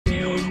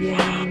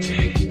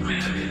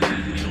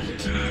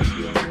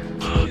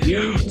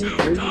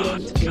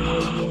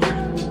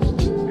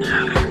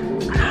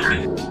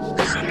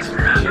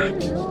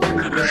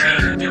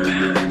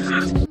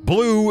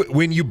Blue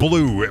when you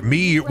blue,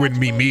 me when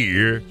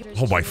me.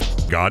 Oh my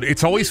god,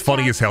 it's always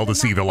funny as hell to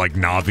see the like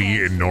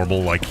Na'vi in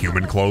normal like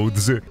human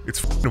clothes.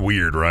 It's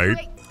weird, right?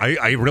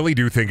 I really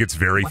do think it's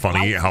very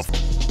funny how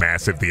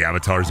massive the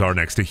avatars are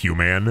next to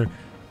human.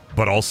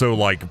 But also,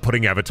 like,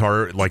 putting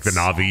Avatar, like the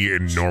Na'vi,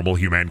 in normal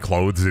human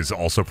clothes is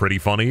also pretty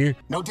funny.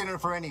 No dinner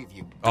for any of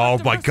you. Oh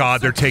my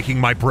god, they're taking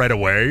my bread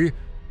away.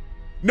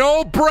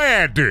 No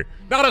bread!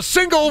 Not a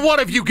single one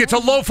of you gets a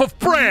loaf of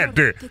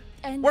bread!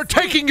 We're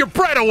taking your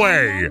bread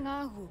away!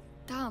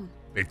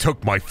 They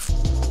took my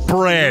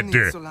bread.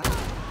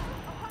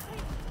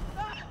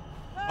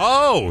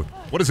 Oh!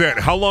 What is that?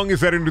 How long is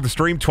that into the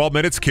stream? 12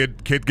 minutes?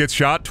 Kid gets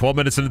shot? 12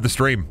 minutes into the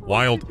stream.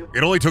 Wild.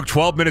 It only took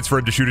 12 minutes for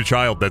him to shoot a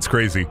child. That's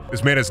crazy.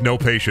 This man has no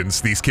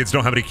patience. These kids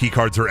don't have any key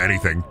cards or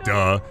anything.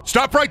 Duh.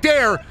 Stop right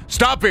there!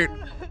 Stop it!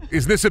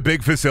 Is this a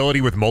big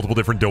facility with multiple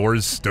different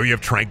doors? Don't you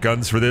have tranq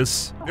guns for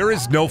this? There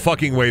is no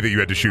fucking way that you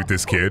had to shoot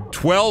this kid.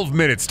 12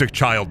 minutes to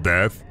child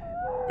death.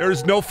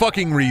 There's no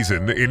fucking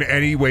reason in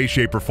any way,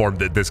 shape, or form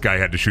that this guy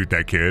had to shoot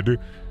that kid.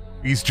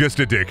 He's just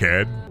a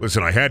dickhead.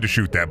 Listen, I had to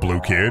shoot that blue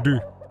kid.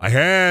 I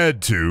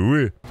had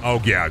to.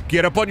 Oh yeah,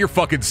 get up on your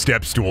fucking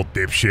step stool,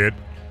 dipshit.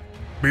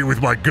 Me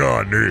with my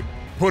gun.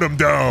 Put him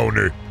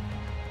down.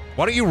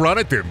 Why don't you run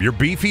at them? You're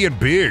beefy and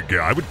big.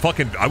 I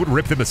would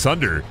rip them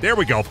asunder. There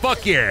we go,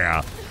 fuck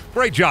yeah.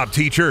 Great job,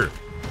 teacher.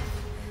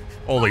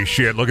 Holy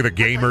shit, look at the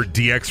gamer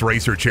DX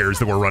racer chairs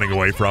that we're running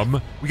away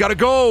from. We gotta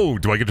go.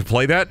 Do I get to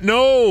play that?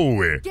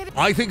 No.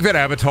 I think that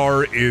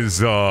Avatar is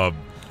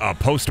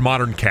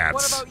postmodern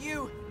Cats. What about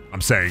you? I'm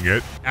saying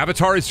it.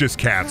 Avatar is just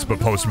Cats, but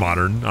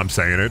postmodern. I'm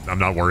saying it. I'm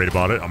not worried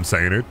about it. I'm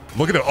saying it.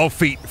 Look at the, oh,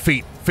 feet.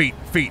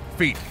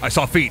 I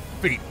saw feet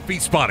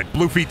spotted.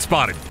 Blue feet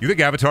spotted. You think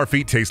Avatar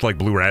feet taste like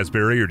blue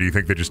raspberry, or do you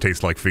think they just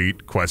taste like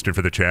feet? Question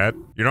for the chat.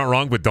 You're not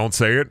wrong, but don't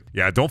say it.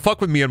 Yeah, don't fuck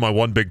with me and my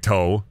one big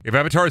toe. If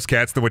Avatar is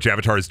Cats, then which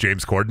Avatar is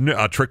James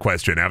Corden? Trick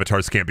question.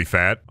 Avatars can't be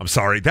fat. I'm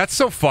sorry. That's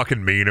so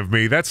fucking mean of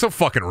me. That's so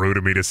fucking rude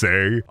of me to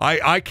say.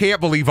 I can't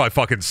believe I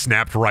fucking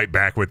snapped right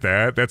back with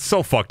that. That's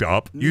so fucked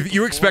up.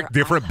 You expect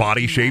different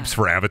body shapes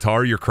for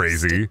Avatar? You're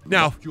crazy.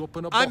 Now,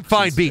 I'm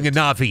fine being a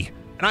Na'vi,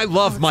 and I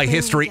love my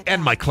history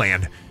and my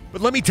clan.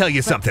 But let me tell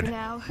you something.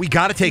 We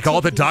gotta take all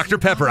the Dr.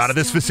 Pepper out of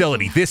this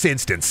facility, this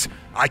instance.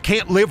 I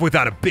can't live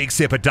without a big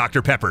sip of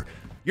Dr. Pepper.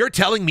 You're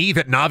telling me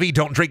that Na'vi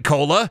don't drink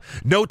cola?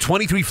 No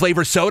 23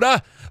 flavor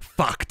soda?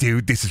 Fuck,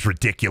 dude, this is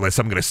ridiculous.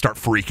 I'm gonna start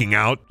freaking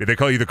out. Did they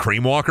call you the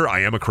Cream Walker? I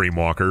am a Cream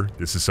Walker.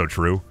 This is so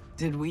true.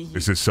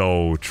 This is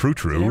so true.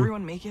 Did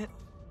everyone make it?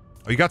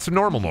 Oh, you got some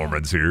normal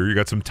Normans here. You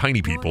got some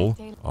tiny people.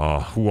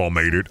 Who all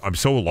made it? I'm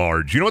so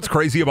large. You know what's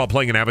crazy about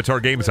playing an Avatar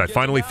game is I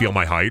finally feel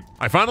my height.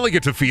 I finally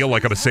get to feel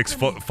like I'm a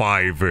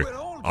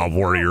 6'5"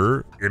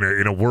 warrior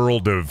in a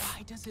world of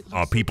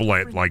people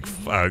at like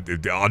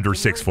under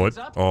 6 foot.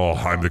 Oh,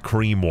 I'm the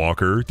Cream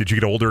Walker. Did you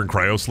get older in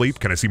cryo sleep?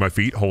 Can I see my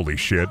feet? Holy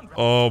shit.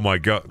 Oh my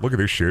god. Look at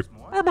this shit.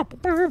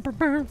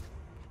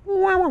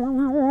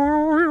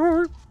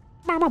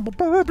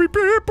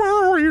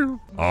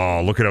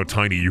 Oh, look at how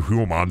tiny you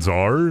humans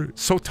are.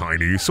 So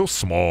tiny, so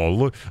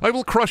small. I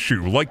will crush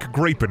you like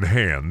grape in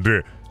hand.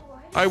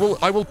 I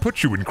will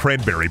put you in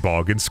cranberry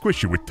bog and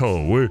squish you with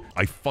toe.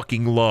 I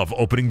fucking love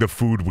opening the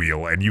food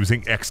wheel and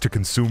using X to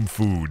consume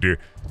food.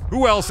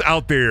 Who else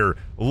out there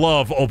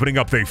love opening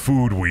up their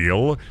food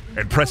wheel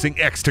and pressing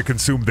X to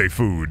consume their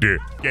food?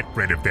 Get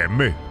rid of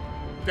them.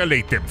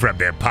 Delete them from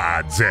their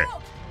pods.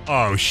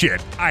 Oh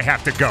shit, I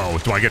have to go.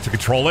 Do I get to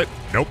control it?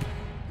 Nope.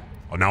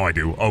 Oh, now I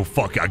do. Oh,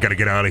 fuck. I gotta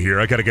get out of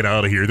here. I gotta get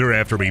out of here. They're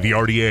after me. The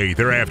RDA.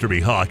 They're after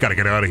me. I gotta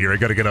get out of here. I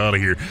gotta get out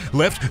of here.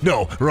 Left?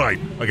 No. Right.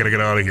 I gotta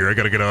get out of here. I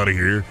gotta get out of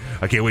here.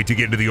 I can't wait to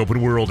get into the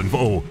open world and...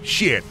 Oh,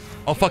 shit.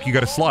 Oh, fuck. You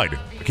gotta slide.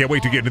 I can't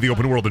wait to get into the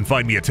open world and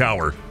find me a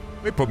tower.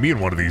 They put me in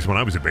one of these when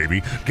I was a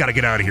baby. Gotta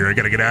get out of here. I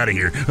gotta get out of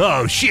here.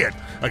 Oh, shit.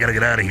 I gotta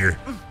get out of here.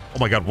 Oh,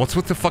 my God. What's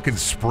with the fucking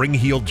spring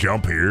heel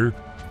jump here?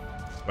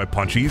 My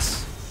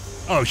punchies?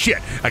 Oh, shit.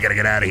 I gotta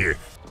get out of here.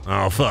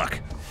 Oh, fuck.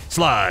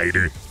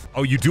 Slide.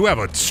 Oh, you do have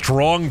a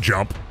strong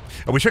jump.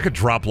 I wish I could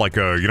drop like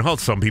a, you know how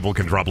some people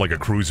can drop like a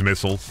cruise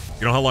missile?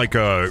 You know how like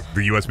the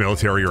US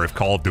military or if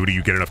Call of Duty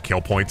you get enough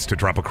kill points to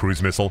drop a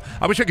cruise missile?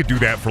 I wish I could do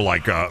that for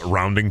like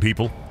rounding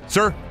people.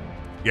 Sir?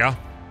 Yeah?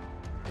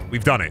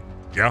 We've done it.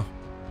 Yeah?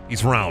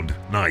 He's round.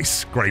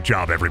 Nice. Great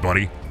job,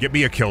 everybody. Get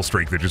me a kill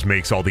streak that just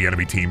makes all the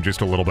enemy team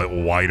just a little bit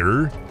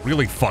wider.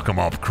 Really fuck him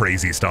up,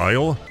 crazy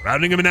style.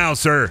 Rounding him now,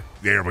 sir.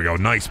 There we go.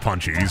 Nice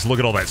punchies. Look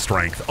at all that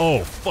strength.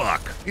 Oh,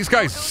 fuck. These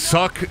guys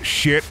suck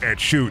shit at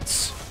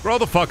shoots. Grow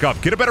the fuck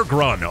up. Get a better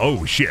grun.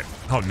 Oh, shit.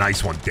 Oh,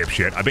 nice one,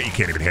 dipshit. I bet you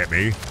can't even hit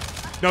me.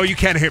 No, you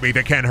can't hit me.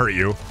 They can't hurt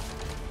you.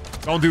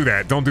 Don't do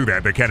that. Don't do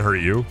that. They can hurt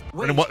you.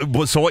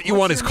 So what you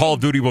want is Call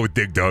of Duty with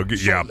Dig Dug.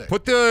 Yeah,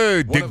 put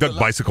the Dig Dug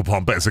bicycle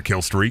pump as a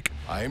kill streak.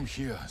 I am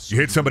here. You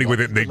hit somebody with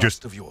it and they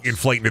just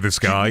inflate into the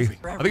sky. I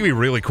think it'd be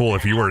really cool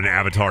if you were an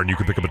avatar and you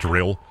could pick up a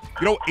drill.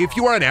 You know, if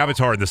you are an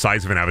avatar and the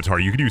size of an avatar,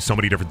 you could use so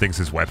many different things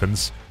as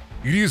weapons.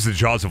 You could use the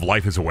jaws of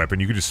life as a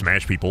weapon. You could just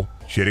smash people.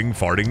 Shitting,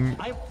 farting,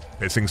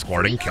 pissing,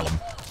 squirting, kill them.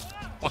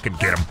 Fucking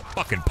get them.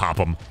 Fucking pop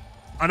them.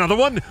 Another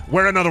one?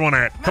 Where another one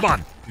at? Come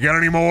on. You got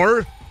any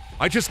more?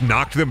 I just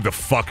knocked them the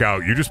fuck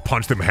out. You just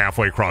punched them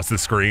halfway across the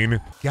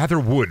screen. Gather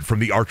wood from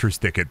the archer's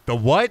thicket. The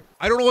what?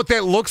 I don't know what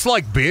that looks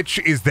like,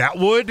 bitch. Is that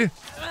wood?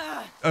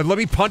 Let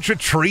me punch a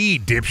tree,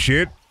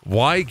 dipshit.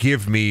 Why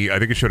give me... I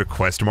think it showed a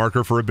quest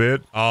marker for a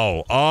bit.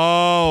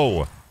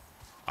 Oh.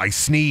 I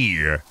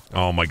sneeze.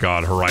 Oh my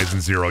god, Horizon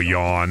Zero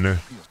yawn.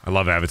 I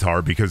love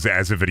Avatar because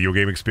as a video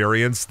game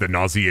experience, the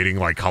nauseating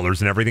like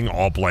colors and everything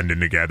all blend in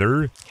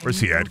together. Where's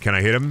he at? Can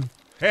I hit him?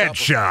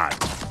 Headshot.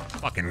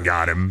 Fucking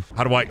got him.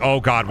 How do I...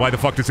 Oh god, why the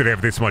fuck does it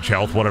have this much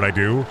health? What did I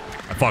do?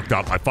 I fucked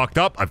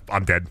up.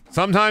 I'm dead.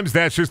 Sometimes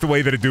that's just the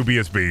way that a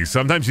dubious be.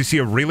 Sometimes you see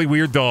a really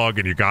weird dog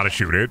and you gotta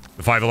shoot it.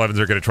 The 511s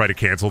are gonna try to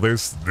cancel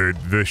this.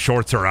 The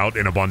shorts are out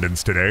in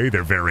abundance today.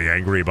 They're very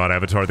angry about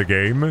Avatar the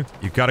game.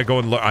 You gotta go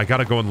and I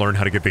gotta go and learn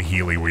how to get the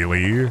Healy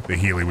Wheelie. The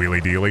Healy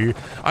Wheelie Dealy.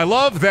 I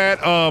love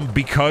that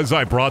because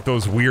I brought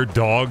those weird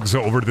dogs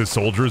over to the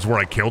soldiers where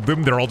I killed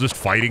them, they're all just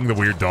fighting the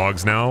weird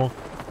dogs now.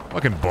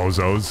 Fucking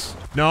bozos.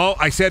 No,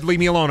 I said leave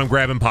me alone. I'm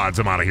grabbing pods.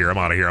 I'm out of here.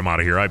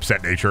 I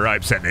upset nature.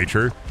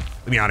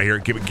 Let me out of here.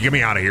 Get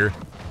me out of here.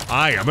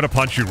 I'm gonna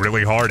punch you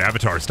really hard,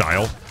 Avatar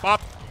style. Pop.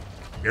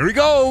 Here he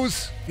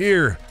goes.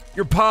 Here,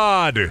 your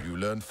pod. You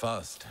learn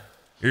fast.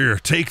 Here,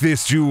 take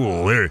this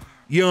jewel. Here,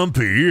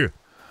 yumpy.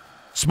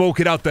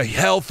 Smoke it out the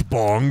health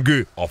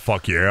bong. Oh,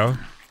 fuck yeah.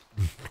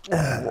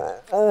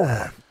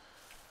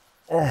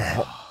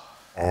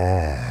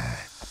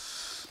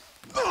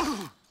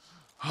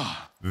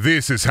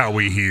 This is how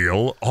we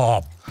heal.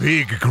 Oh,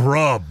 big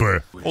grub.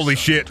 Holy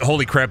shit,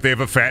 holy crap, they have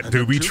a fat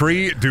doobie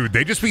tree? Dude,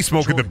 they just be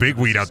smoking the big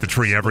weed out the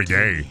tree every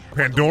day.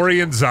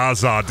 Pandorian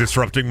Zaza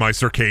disrupting my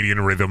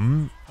circadian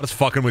rhythm. How does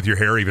fucking with your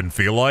hair even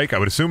feel like? I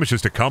would assume it's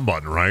just a cum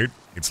button, right?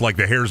 It's like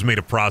the hair's made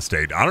of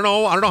prostate. I don't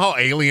know how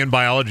alien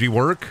biology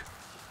work.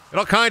 It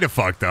all kind of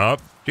fucked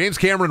up. James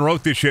Cameron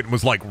wrote this shit and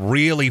was like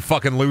really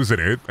fucking losing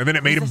it. And then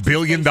it made $1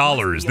 billion.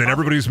 Then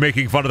everybody was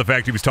making fun of the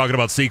fact he was talking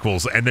about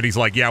sequels. And then he's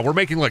like, yeah, we're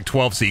making like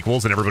 12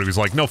 sequels. And everybody was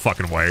like, no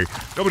fucking way.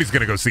 Nobody's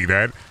gonna go see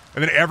that.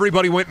 And then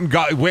everybody went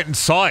and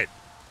saw it.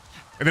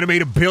 And then it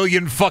made $1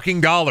 billion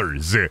fucking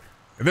dollars. And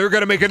they're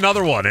gonna make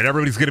another one. And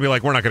everybody's gonna be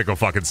like, we're not gonna go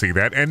fucking see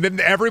that. And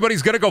then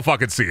everybody's gonna go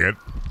fucking see it.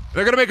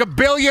 They're gonna make $1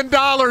 billion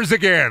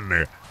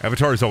again.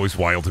 Avatar is always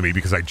wild to me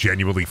because I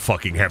genuinely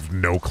fucking have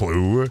no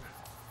clue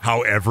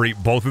how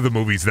both of the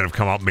movies that have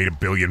come out made $1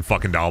 billion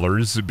fucking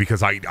dollars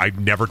because I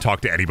never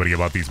talked to anybody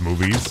about these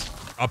movies.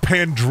 $1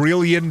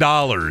 pandrillion.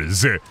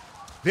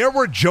 There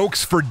were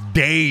jokes for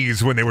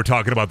days when they were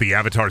talking about the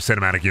Avatar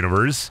cinematic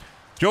universe.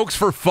 Jokes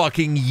for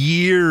fucking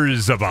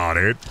years about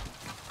it.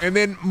 And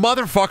then,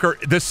 motherfucker,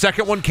 the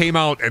second one came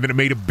out and then it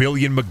made $1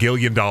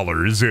 billion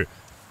dollars.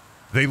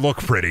 They look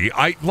pretty.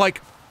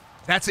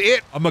 That's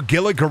it. $1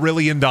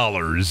 magillion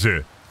dollars.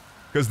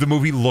 Because the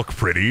movie looked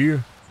pretty.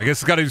 I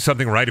guess it's got to do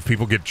something right if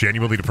people get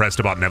genuinely depressed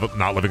about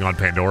not living on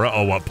Pandora.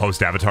 Oh, what,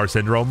 post-Avatar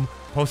syndrome?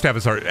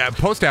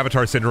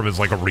 Post-Avatar syndrome is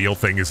like a real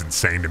thing is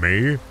insane to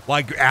me.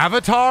 Like,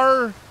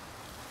 Avatar?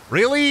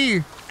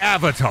 Really?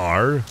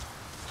 Avatar?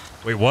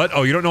 Wait, what?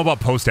 Oh, you don't know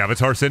about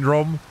post-Avatar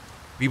syndrome?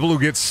 People who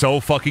get so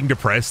fucking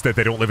depressed that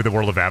they don't live in the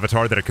world of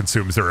Avatar that it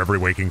consumes their every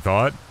waking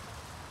thought?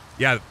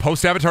 Yeah,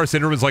 post-Avatar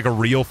syndrome is like a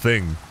real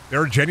thing. There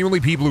are genuinely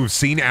people who've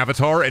seen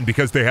Avatar, and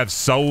because they have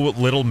so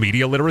little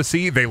media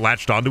literacy, they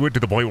latched onto it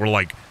to the point where,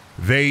 like,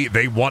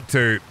 they want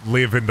to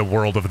live in the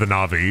world of the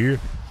Na'vi,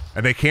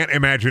 and they can't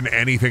imagine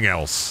anything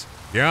else.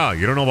 Yeah,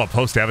 you don't know about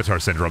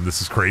post-Avatar syndrome.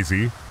 This is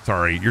crazy.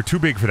 Sorry, you're too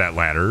big for that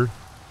ladder.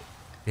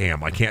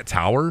 Damn, I can't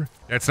tower?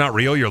 That's not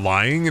real? You're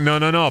lying?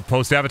 No.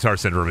 Post-Avatar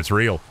syndrome, it's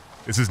real.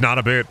 This is not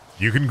a bit.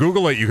 You can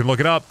Google it. You can look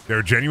it up. There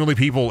are genuinely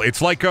people.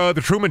 It's like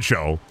The Truman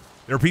Show.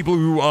 There are people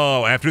who,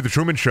 after The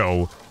Truman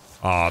Show,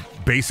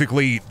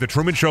 basically, The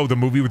Truman Show, the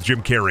movie with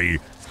Jim Carrey,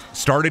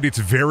 started its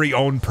very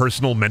own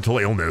personal mental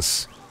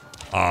illness,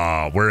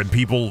 wherein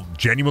people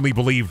genuinely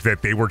believed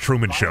that they were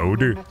Truman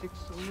Showed.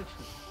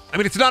 I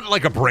mean, it's not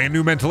like a brand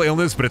new mental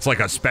illness, but it's like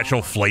a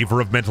special flavor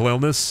of mental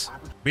illness.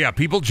 But yeah,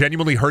 people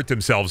genuinely hurt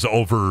themselves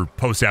over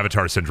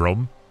post-Avatar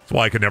syndrome. That's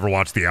why I could never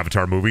watch the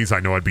Avatar movies. I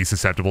know I'd be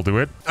susceptible to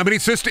it. I mean,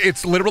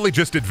 it's literally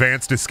just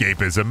advanced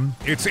escapism.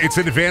 It's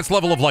an advanced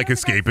level of, like,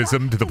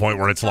 escapism to the point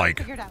where it's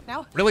like,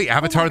 really,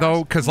 Avatar,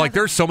 though? Because, like,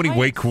 there's so many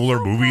way cooler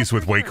movies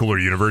with way cooler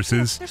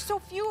universes.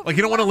 Like,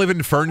 you don't want to live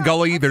in Fern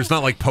Gully? There's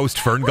not, like,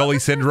 post-Fern Gully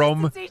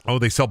syndrome? Oh,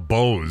 they sell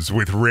bows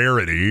with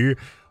rarity.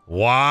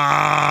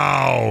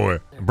 Wow.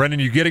 Brendan,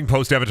 you getting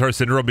post-Avatar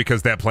syndrome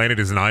because that planet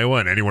is in Iowa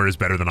and anywhere is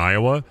better than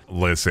Iowa?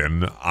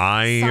 Listen,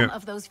 I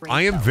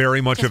am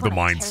very much of the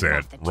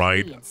mindset,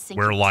 right?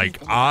 Where,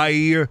 like,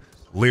 I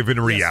live in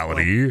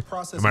reality.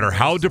 No matter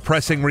how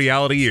depressing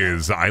reality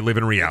is, I live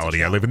in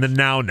reality. I live in the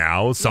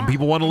now. Some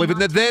people want to live in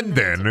the then.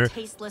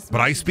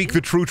 But I speak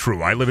the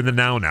true. I live in the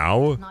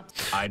now.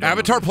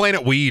 Avatar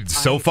Planet Weed's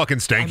so fucking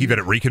stanky that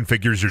it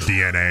reconfigures your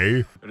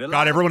DNA.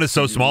 God, everyone is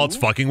so small, it's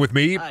fucking with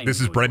me.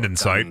 This is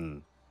Brendan's site.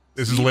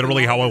 This is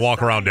literally how I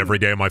walk around every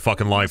day of my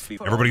fucking life.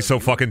 Everybody's so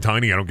fucking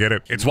tiny, I don't get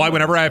it. It's why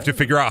whenever I have to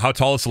figure out how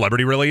tall a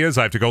celebrity really is,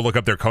 I have to go look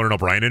up their Conan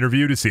O'Brien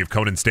interview to see if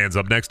Conan stands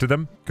up next to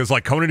them. Because,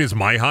 like, Conan is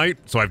my height,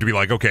 so I have to be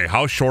like, okay,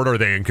 how short are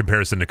they in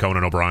comparison to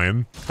Conan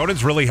O'Brien?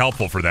 Conan's really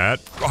helpful for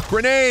that. Oh,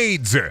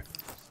 grenades!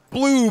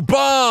 Blue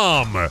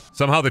bomb!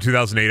 Somehow the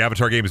 2008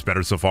 Avatar game is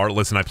better so far.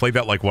 Listen, I played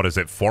that, like, what is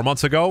it, 4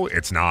 months ago?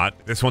 It's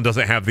not. This one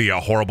doesn't have the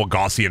horrible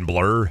Gaussian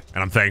blur,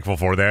 and I'm thankful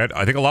for that.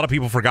 I think a lot of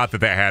people forgot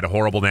that that had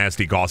horrible,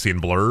 nasty Gaussian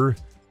blur.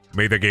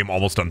 Made the game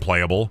almost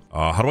unplayable.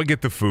 How do I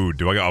get the food?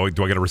 Do I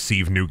gotta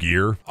receive new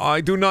gear?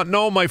 I do not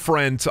know, my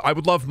friend. I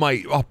would love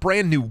my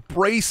brand new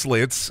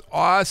bracelets.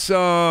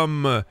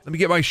 Awesome. Let me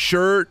get my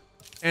shirt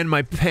and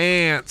my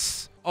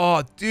pants.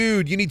 Oh,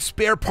 dude, you need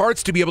spare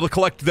parts to be able to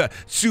collect the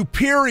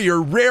superior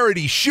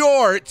rarity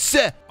shorts.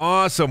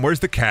 Awesome.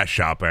 Where's the cash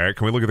shop at?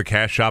 Can we look at the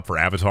cash shop for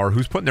Avatar?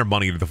 Who's putting their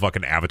money into the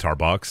fucking Avatar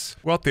bucks?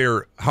 Well, out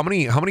there, how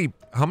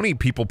many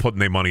people putting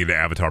their money into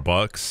Avatar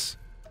bucks?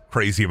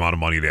 Crazy amount of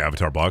money into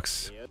Avatar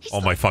bucks. Oh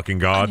my fucking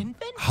god.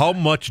 How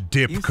much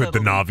dip could the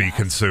Navi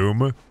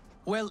consume?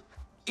 Well,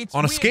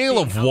 on a scale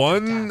of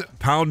 1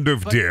 pound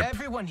of dip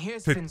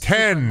to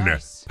 10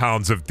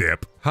 pounds of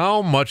dip,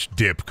 how much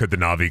dip could the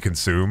Navi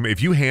consume?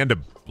 If you hand a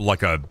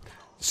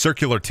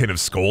circular tin of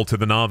skull to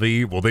the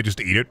Navi, will they just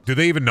eat it? Do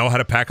they even know how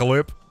to pack a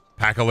lip?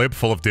 Pack a lip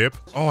full of dip?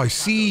 Oh, I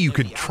see. You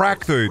can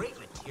track the...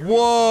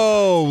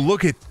 Whoa,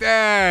 look at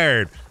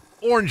that.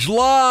 Orange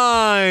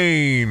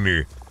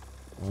line.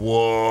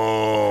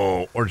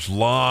 Whoa, orange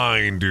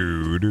line,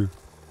 dude.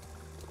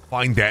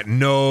 Find that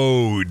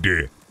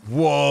node.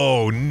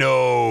 Whoa,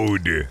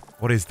 node.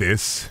 What is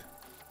this?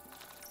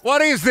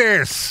 What is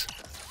this?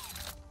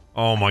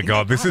 Oh my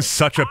god, this is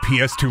such a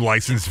PS2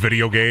 licensed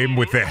video game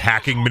with a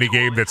hacking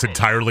minigame that's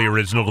entirely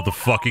original to the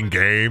fucking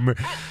game.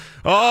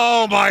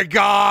 Oh my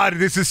god,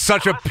 this is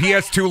such a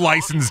PS2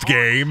 licensed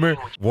game.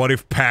 What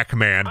if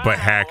Pac-Man, but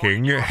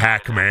hacking?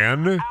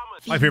 Hackman?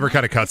 My favorite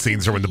kind of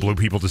cutscenes are when the blue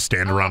people just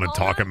stand around and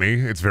talk at me.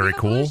 It's very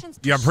cool.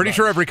 Yeah, I'm pretty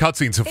sure every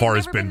cutscene so far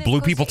has been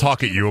blue people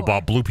talk at you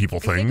about blue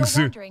people things.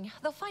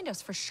 They'll find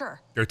us for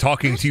sure. They're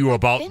talking to you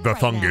about the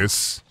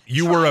fungus.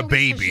 You were a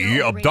baby,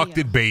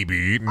 abducted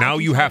baby. Now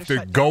you have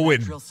to go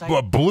and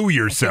blue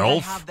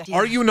yourself.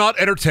 Are you not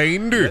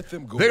entertained?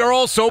 They are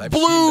all so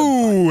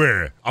blue.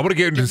 I want to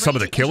get into some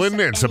of the killing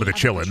and some of the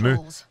chilling.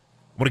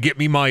 Want to get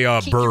me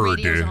my bird.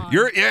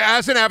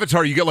 As an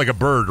avatar, you get like a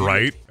bird,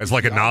 right? As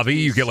like a Navi,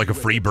 you get like a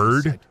free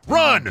bird.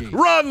 Run,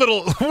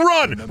 little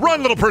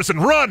person,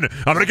 run!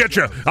 I'm gonna get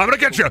you. I'm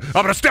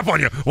gonna step on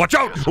you. Watch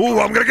out! Ooh,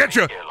 I'm gonna get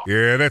you.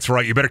 Yeah, that's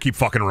right. You better keep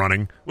fucking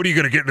running. What are you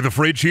gonna get into the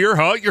fridge here,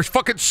 huh? You're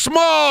fucking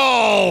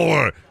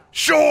small,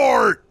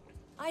 short.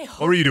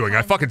 What were you doing?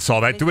 I fucking saw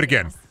that. Do it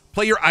again.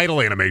 Play your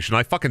idle animation.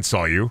 I fucking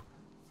saw you.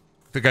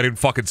 Think I didn't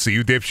fucking see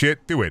you, dipshit?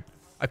 Do it.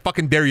 I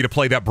fucking dare you to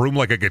play that broom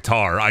like a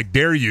guitar. I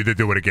dare you to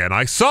do it again.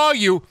 I saw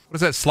you! What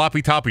is that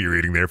sloppy toppy you're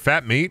eating there?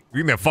 Fat meat? You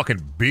eating that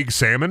fucking big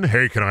salmon?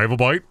 Hey, can I have a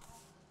bite?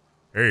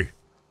 Hey,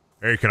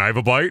 can I have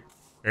a bite?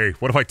 Hey,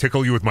 what if I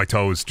tickle you with my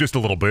toes? Just a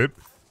little bit.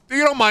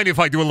 You don't mind if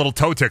I do a little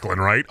toe tickling,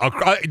 right?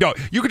 No,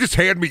 you can just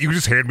hand me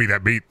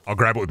that meat. I'll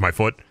grab it with my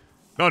foot.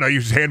 No,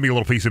 you just hand me a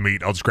little piece of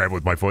meat. I'll just grab it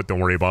with my foot.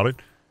 Don't worry about it.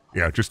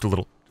 Yeah, just a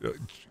little.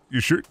 You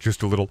sure?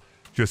 Just a little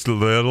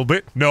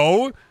bit?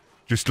 No?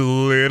 Just a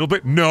little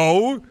bit?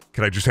 No?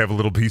 Can I just have a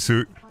little piece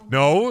of...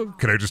 No?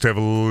 Can I just have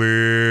a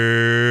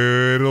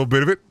little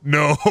bit of it?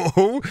 No?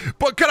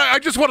 But can I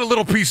just want a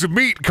little piece of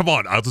meat. Come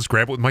on, I'll just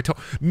grab it with my toe.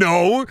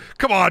 No?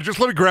 Come on, just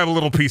let me grab a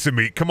little piece of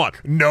meat. Come on.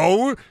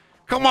 No?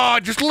 Come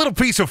on, just a little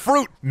piece of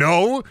fruit.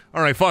 No?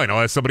 All right, fine,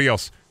 I'll ask somebody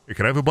else. Hey,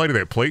 can I have a bite of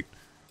that plate?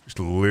 Just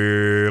a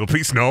little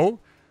piece? No?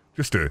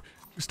 Just a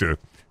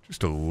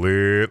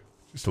little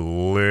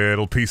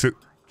piece of...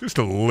 Just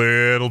a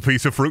little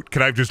piece of fruit.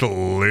 Can I have just a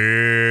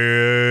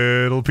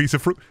little piece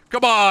of fruit?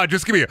 Come on,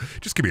 just give me a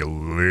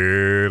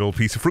little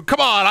piece of fruit. Come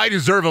on, I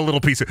deserve a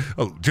little piece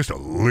of, just a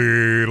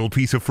little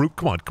piece of fruit.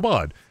 Come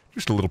on,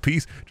 just a little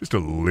piece, just a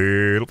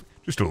little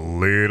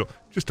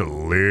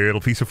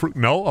piece of fruit.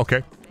 No,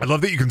 okay. I love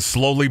that you can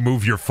slowly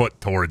move your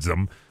foot towards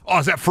them. Oh,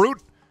 is that fruit?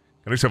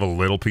 Can I just have a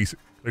little piece?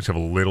 Just a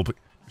little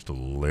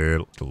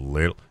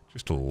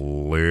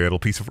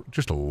piece of fruit.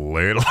 Just a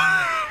little.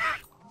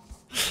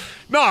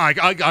 No,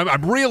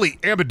 I'm really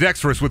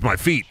ambidextrous with my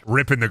feet,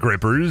 ripping the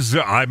grippers.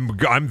 I'm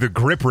the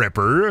grip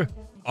ripper.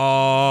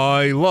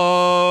 I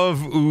love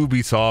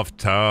Ubisoft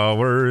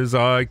towers.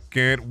 I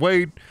can't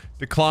wait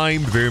to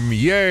climb them.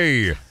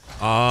 Yay!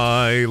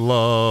 I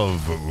love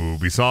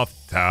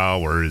Ubisoft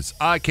towers.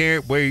 I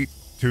can't wait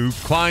to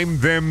climb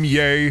them.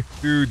 Yay!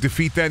 Dude,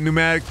 defeat that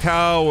pneumatic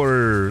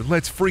tower.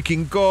 Let's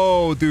freaking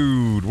go,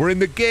 dude. We're in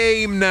the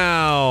game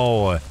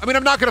now. I mean,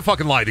 I'm not gonna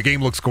fucking lie. The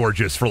game looks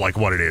gorgeous for like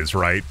what it is,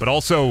 right? But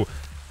also,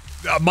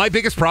 My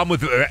biggest problem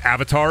with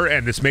Avatar,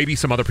 and this may be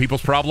some other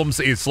people's problems,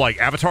 is like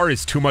Avatar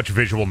is too much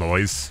visual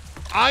noise.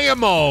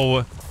 IMO,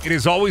 it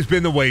has always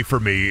been the way for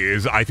me,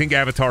 is I think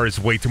Avatar is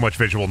way too much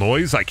visual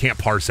noise. I can't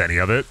parse any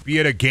of it. Be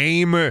it a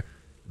game,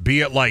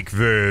 be it like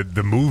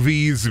the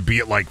movies, be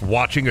it like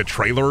watching a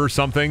trailer or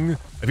something.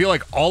 I feel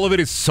like all of it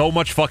is so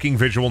much fucking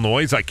visual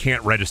noise, I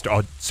can't register.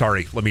 Oh,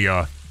 sorry, let me,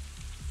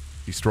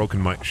 she's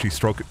stroking my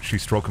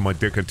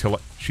dick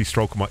until she's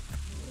stroking my,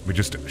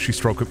 she's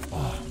stroking,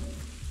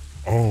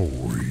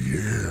 oh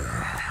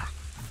yeah.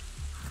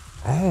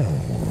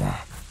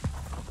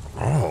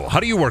 Oh, how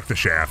do you work the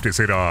shaft? Is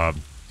it, do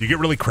you get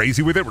really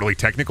crazy with it, really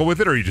technical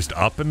with it, or are you just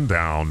up and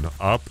down,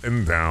 up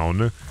and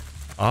down,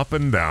 up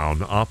and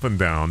down, up and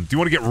down? Do you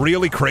want to get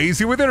really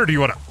crazy with it, or do you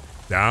want to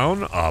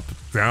down, up,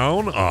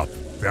 down, up,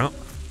 down?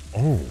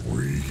 Oh,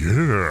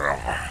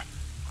 yeah.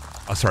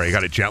 Oh, sorry, I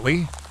got it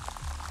gently.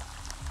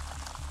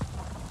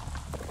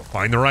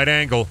 Find the right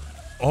angle.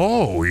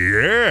 Oh,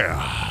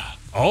 yeah.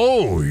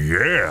 Oh,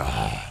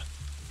 yeah.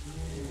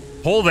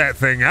 Pull that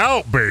thing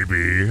out,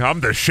 baby. I'm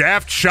the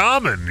shaft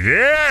shaman,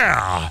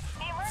 yeah!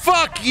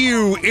 Fuck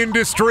you,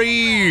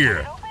 industry!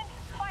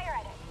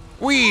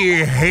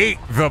 We hate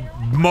the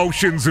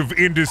motions of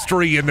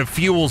industry and the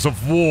fuels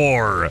of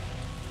war.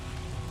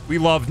 We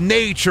love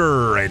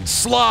nature and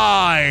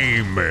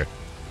slime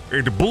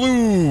and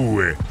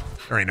blue.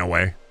 There ain't no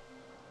way.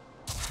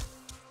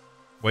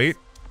 Wait.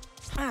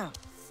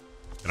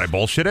 Did I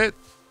bullshit it?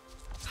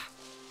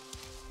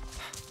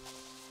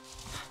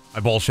 I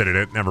bullshitted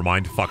it. Never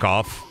mind. Fuck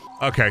off.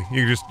 Okay,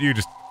 you just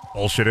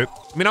bullshit it.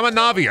 I mean, I'm a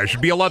Navi. I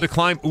should be allowed to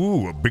climb.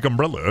 Ooh, a big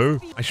umbrella.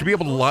 I should be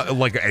able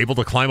to able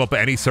to climb up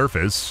any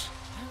surface.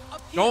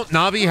 Don't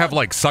Navi have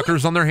like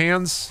suckers on their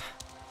hands,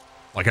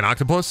 like an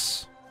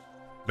octopus?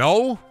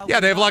 No? Yeah,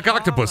 they have like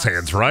octopus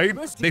hands, right?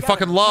 They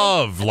fucking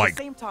love like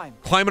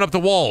climbing up the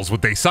walls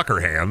with they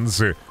sucker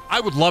hands. I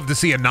would love to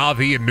see a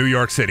Navi in New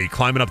York City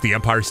climbing up the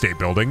Empire State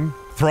Building,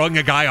 throwing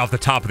a guy off the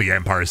top of the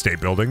Empire State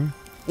Building.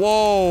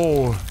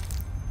 Whoa.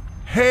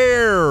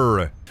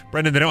 Hair!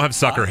 Brendan, they don't have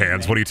sucker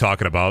hands. What are you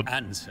talking about?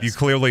 You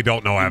clearly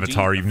don't know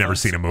Avatar. You've never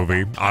seen a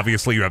movie.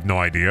 Obviously, you have no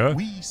idea.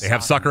 They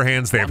have sucker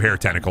hands. They have hair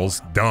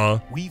tentacles. Duh.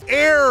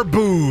 Air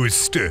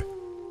boost!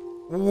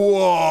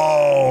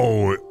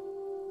 Whoa!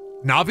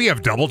 Navi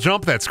have double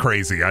jump? That's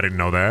crazy. I didn't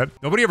know that.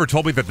 Nobody ever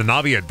told me that the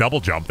Navi had double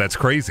jump. That's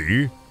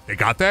crazy. They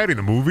got that in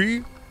the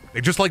movie?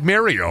 They just like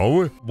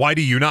Mario. Why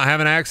do you not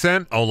have an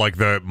accent? Oh, like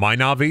my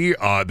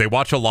Navi? They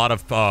watch a lot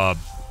of,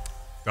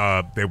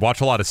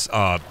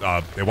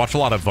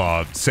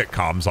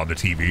 sitcoms on the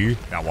TV.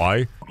 That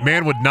why?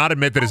 Man would not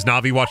admit that his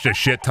Navi watched a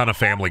shit ton of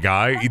Family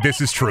Guy.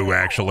 This is true,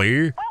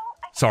 actually.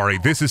 Sorry,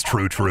 this is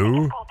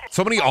true.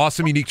 So many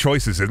awesome, unique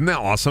choices. Isn't that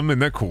awesome? Isn't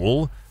that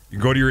cool? You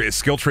can go to your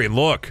skill tree and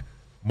look.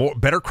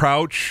 Better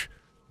crouch,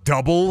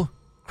 double,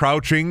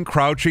 crouching,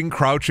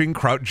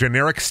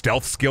 generic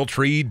stealth skill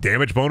tree,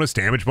 damage bonus.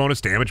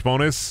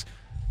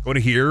 Go to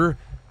here,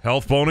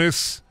 health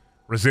bonus.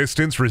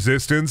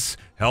 Resistance,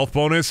 health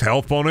bonus.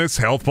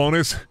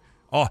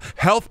 Oh,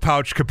 health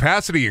pouch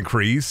capacity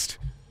increased.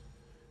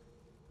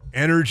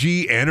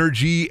 Energy.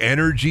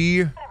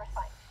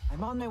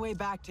 I'm on my way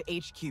back to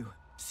HQ.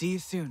 See you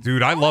soon.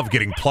 Dude, I love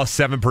getting plus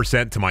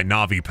 7% to my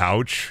Navi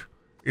pouch.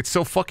 It's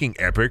so fucking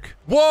epic.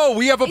 Whoa,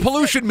 we have a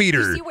pollution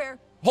meter.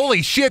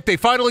 Holy shit, they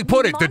finally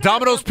put it. The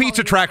Domino's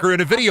pizza tracker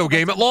in a video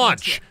game at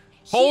launch.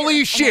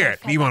 Holy shit!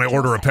 You want to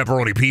order a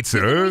pepperoni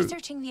pizza?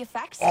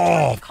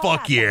 Oh,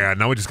 fuck yeah.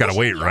 Now we just gotta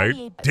wait, right?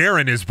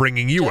 Darren is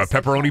bringing you a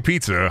pepperoni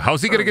pizza.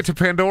 How's he gonna get to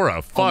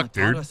Pandora? Fuck,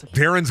 dude.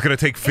 Darren's gonna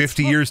take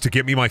 50 years to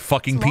get me my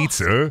fucking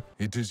pizza.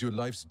 It is your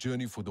life's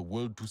journey for the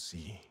world to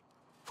see.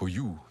 For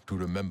you to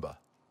remember.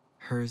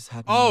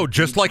 Oh,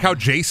 just like how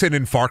Jason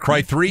in Far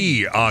Cry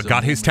 3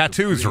 got his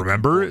tattoos,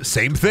 remember?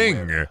 Same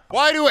thing.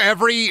 Why do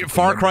every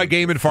Far Cry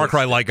game in Far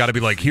Cry like gotta be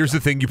like, here's the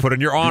thing you put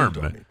on your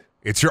arm?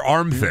 It's your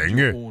arm thing.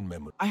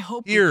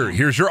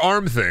 Here's your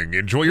arm thing.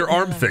 Enjoy your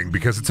arm thing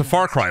because it's a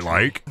Far Cry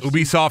like.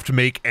 Ubisoft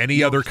make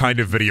any other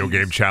kind of video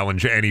game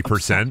challenge any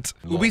percent.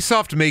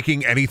 Ubisoft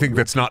making anything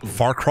that's not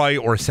Far Cry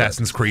or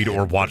Assassin's Creed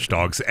or Watch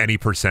Dogs any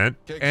percent.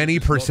 Any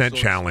percent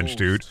challenge,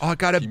 dude. Oh, I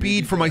got a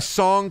bead for my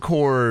song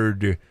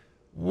chord.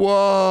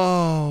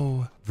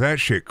 Whoa. That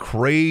shit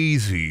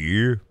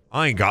crazy.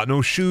 I ain't got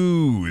no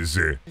shoes.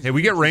 Hey,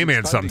 we get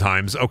Rayman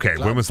sometimes. Okay,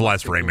 when was the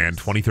last Rayman?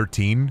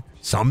 2013?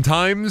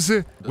 Sometimes?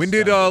 When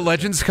did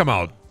Legends come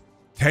out?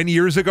 10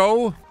 years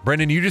ago?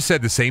 Brendan, you just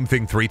said the same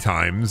thing 3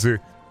 times.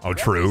 Oh,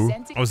 true.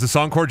 Oh, was the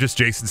song chord just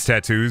Jason's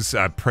tattoos?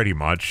 Pretty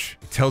much.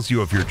 It tells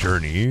you of your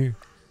journey.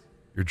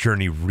 Your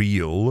journey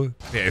real.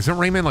 Yeah, isn't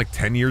Rayman like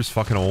 10 years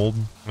fucking old?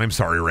 I'm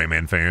sorry,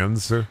 Rayman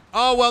fans.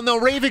 Oh, well, no,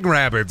 Raving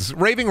Rabbids.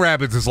 Raving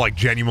Rabbids is like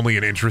genuinely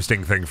an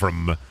interesting thing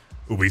from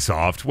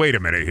Ubisoft. Wait a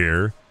minute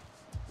here.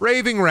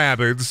 Raving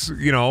Rabbids,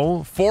 you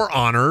know, For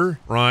Honor,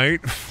 right?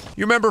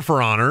 You remember For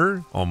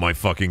Honor? Oh my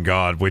fucking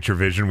god, Witcher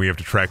Vision, we have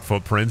to track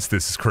footprints.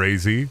 This is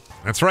crazy.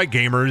 That's right,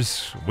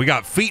 gamers. We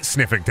got feet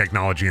sniffing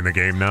technology in the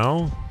game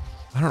now.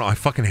 I don't know, I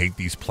fucking hate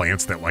these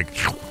plants that like...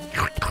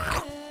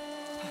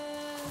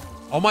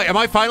 Oh my, am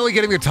I finally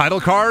getting the title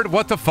card?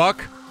 What the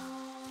fuck?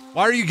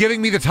 Why are you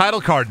giving me the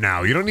title card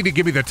now? You don't need to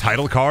give me the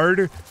title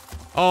card.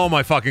 Oh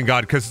my fucking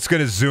god, because it's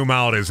gonna zoom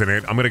out, isn't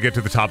it? I'm gonna get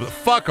to the top of the,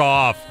 fuck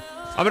off.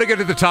 I'm gonna get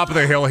to the top of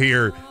the hill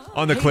here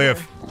on the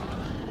cliff.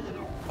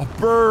 A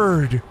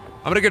bird.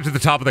 I'm gonna get to the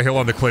top of the hill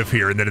on the cliff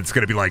here, and then it's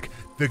gonna be like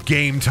the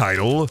game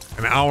title.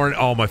 An hour and,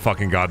 oh my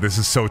fucking god, this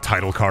is so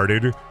title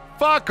carded.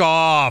 Fuck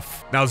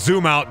off. Now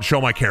zoom out and show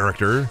my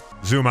character.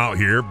 Zoom out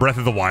here, Breath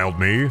of the Wild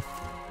me.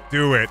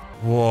 Do it.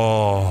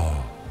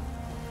 Whoa.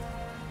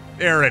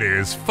 There it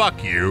is.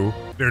 Fuck you.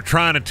 They're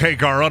trying to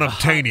take our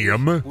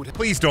unobtainium.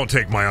 Please don't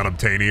take my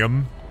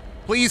unobtainium.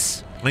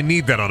 Please? I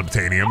need that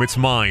unobtainium. It's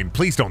mine.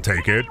 Please don't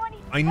take it.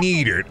 I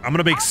need it. I'm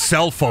gonna make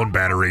cell phone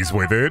batteries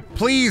with it.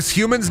 Please,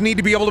 humans need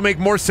to be able to make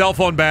more cell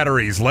phone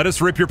batteries. Let us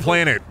rip your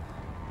planet.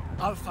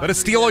 Let us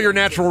steal all your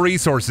natural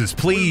resources,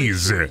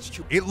 please.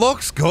 It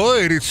looks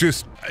good. It's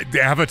just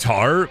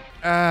Avatar.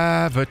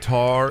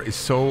 Avatar is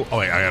so. Oh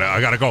wait, I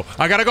gotta go.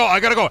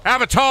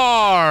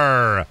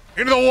 Avatar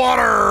into the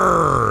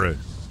water.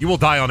 You will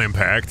die on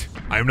impact.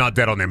 I am not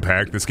dead on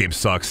impact. This game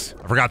sucks.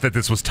 I forgot that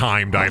this was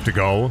timed. I have to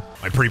go.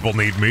 My people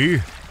need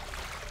me.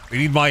 They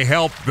need my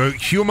help. The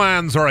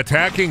humans are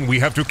attacking. We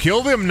have to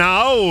kill them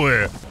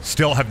now.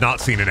 Still have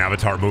not seen an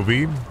Avatar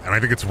movie, and I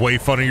think it's way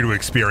funnier to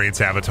experience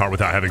Avatar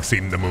without having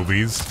seen the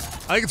movies.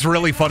 I think it's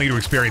really funny to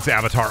experience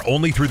Avatar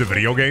only through the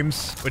video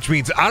games, which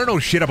means I don't know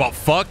shit about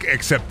fuck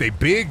except they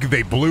big,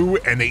 they blue,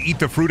 and they eat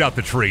the fruit out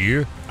the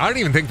tree. I didn't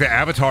even think that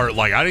Avatar,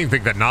 like, I didn't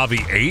think that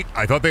Na'vi ate.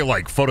 I thought they,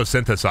 like,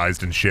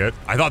 photosynthesized and shit.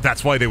 I thought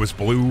that's why they was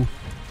blue.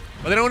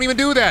 But they don't even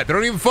do that. They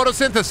don't even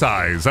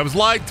photosynthesize. I was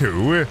lied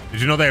to.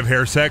 Did you know they have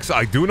hair sex?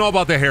 I do know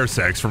about the hair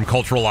sex from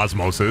cultural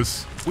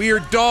osmosis.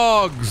 Weird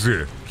dogs.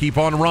 Keep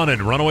on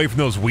running. Run away from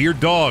those weird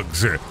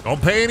dogs.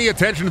 Don't pay any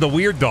attention to the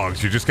weird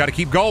dogs. You just gotta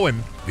keep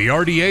going. The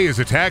RDA is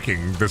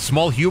attacking. The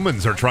small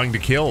humans are trying to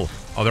kill.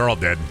 Oh, they're all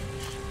dead.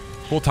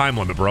 Full time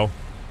limit, bro.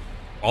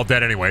 All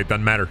dead anyway.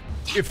 Doesn't matter.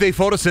 If they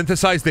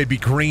photosynthesize, they'd be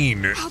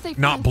green,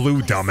 not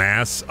blue,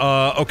 dumbass.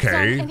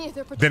 Okay.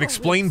 Then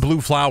explain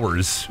blue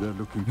flowers.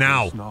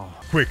 Now.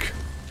 Quick.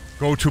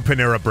 Go to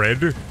Panera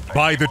Bread,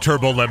 buy the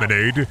turbo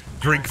lemonade,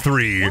 drink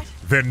 3,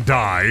 then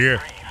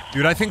die.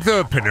 Dude, I think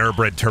the Panera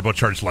Bread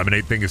turbocharged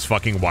lemonade thing is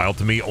fucking wild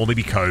to me, only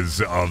because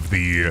of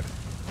the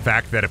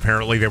fact that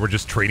apparently they were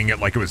just treating it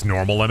like it was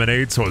normal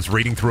lemonade, so I was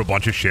reading through a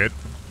bunch of shit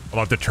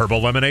about the turbo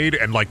lemonade,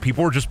 and like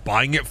people were just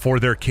buying it for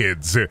their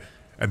kids.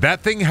 And that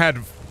thing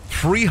had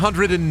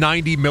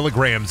 390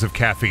 milligrams of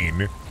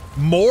caffeine.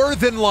 More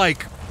than,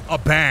 like, a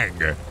bang.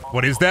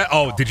 What is that?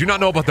 Oh, did you not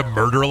know about the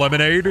murder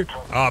lemonade?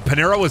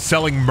 Panera was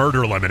selling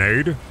murder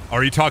lemonade.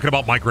 Are you talking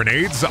about my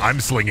grenades? I'm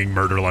slinging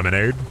murder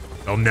lemonade.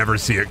 They'll never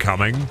see it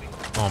coming.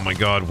 Oh my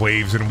god,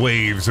 waves and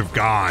waves of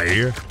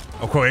guy.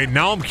 Okay,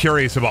 now I'm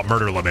curious about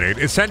murder lemonade.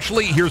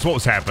 Essentially, here's what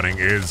was happening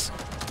is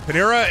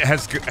Panera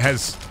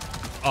has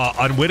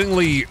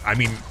unwittingly, I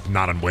mean,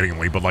 not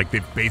unwittingly, but like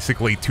they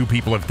basically 2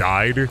 people have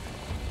died.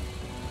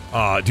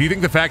 Do you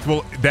think the fact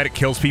that it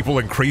kills people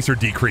increase or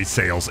decrease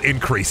sales?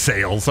 Increase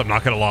sales, I'm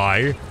not gonna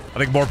lie. I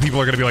think more people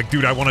are gonna be like,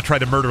 dude, I want to try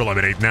the murder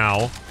lemonade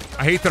now.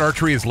 I hate that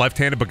archery is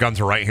left-handed but guns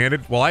are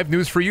right-handed. Well, I have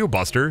news for you,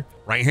 Buster.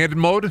 Right-handed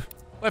mode,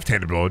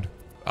 left-handed mode.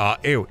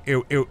 Ew.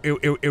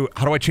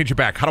 How do I change it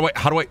back? How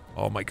do I,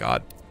 oh my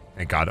god.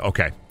 Thank god,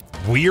 okay.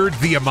 Weird,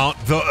 the amount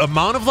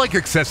of like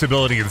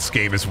accessibility in this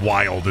game is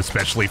wild,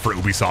 especially for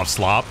Ubisoft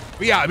slop.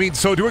 But yeah, I mean,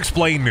 so to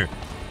explain,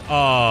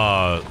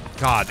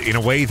 god, in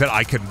a way that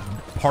I can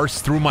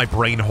parse through my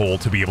brain hole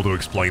to be able to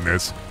explain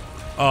this.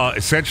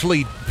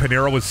 Essentially,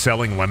 Panera was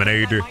selling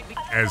lemonade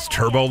as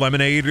turbo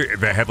lemonade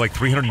that had like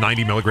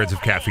 390 milligrams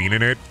of caffeine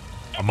in it.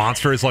 A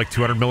Monster is like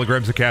 200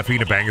 milligrams of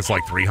caffeine, a Bang is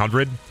like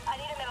 300.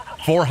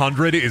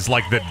 400 is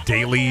like the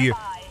daily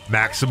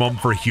maximum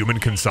for human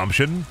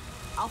consumption.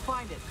 I'll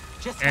find it.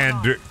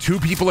 And 2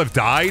 people have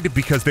died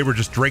because they were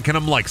just drinking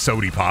them like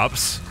sody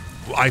pops.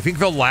 I think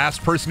the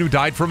last person who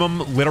died from them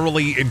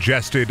literally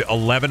ingested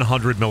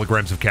 1,100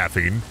 milligrams of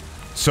caffeine.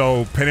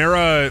 So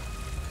Panera,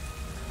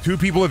 2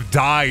 people have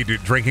died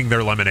drinking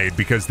their lemonade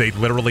because they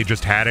literally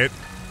just had it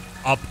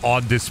up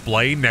on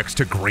display next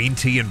to green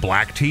tea and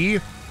black tea.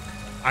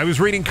 I was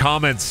reading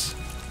comments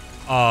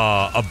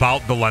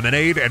about the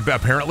lemonade, and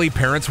apparently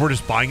parents were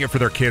just buying it for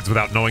their kids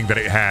without knowing that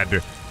it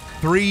had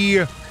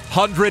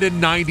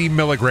 390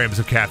 milligrams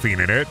of caffeine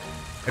in it.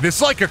 And this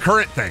is like a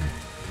current thing.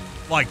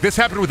 Like, this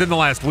happened within the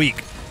last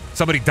week.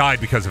 Somebody died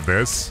because of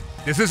this.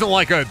 This isn't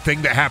like a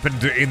thing that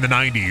happened in the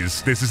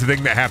 90s. This is a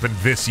thing that happened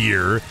this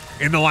year,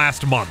 in the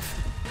last month.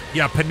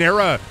 Yeah,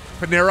 Panera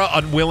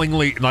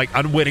unwittingly,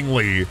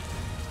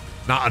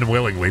 not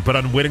unwillingly, but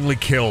unwittingly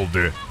killed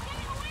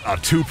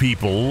 2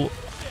 people.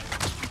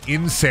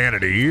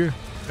 Insanity.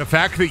 The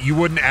fact that you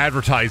wouldn't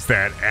advertise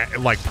that,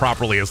 like,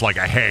 properly as like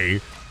a,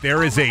 hey,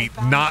 there is a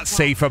not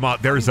safe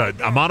amount, there's an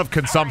amount of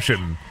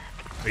consumption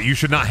that you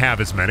should not have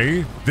as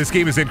many. This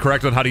game is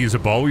incorrect on how to use a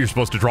bow. You're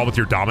supposed to draw with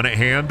your dominant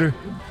hand.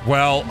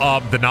 Well,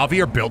 the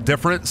Na'vi are built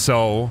different,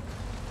 so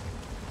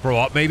grow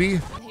up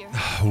maybe.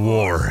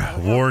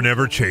 War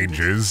never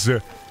changes.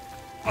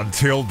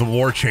 Until the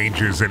war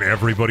changes and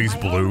everybody's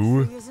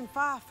blue.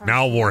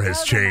 Now war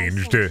has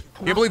changed. Can't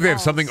believe they have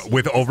something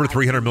with over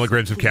 300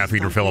 milligrams of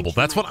caffeine refillable.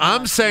 That's what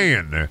I'm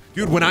saying.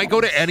 Dude, when I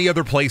go to any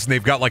other place and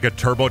they've got like a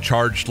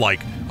turbocharged,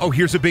 like, oh,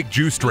 here's a big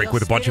juice drink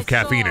with a bunch of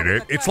caffeine in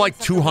it. It's like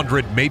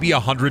 200, maybe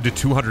 100 to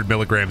 200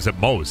 milligrams at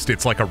most.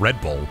 It's like a Red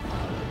Bull.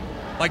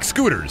 Like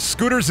Scooters.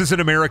 Scooters is an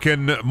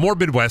American, more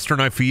Midwestern,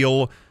 I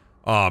feel,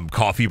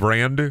 coffee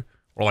brand.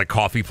 Or like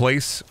coffee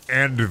place,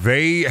 and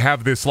they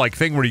have this like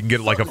thing where you can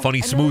get like a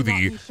funny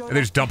smoothie and they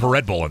just dump a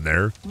Red Bull in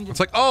there. It's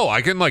like, oh,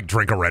 I can like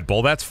drink a Red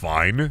Bull, that's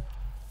fine. I'm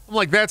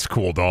like, that's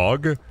cool,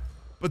 dog.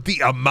 But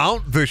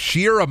the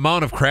sheer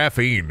amount of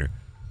caffeine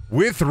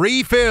with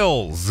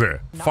refills.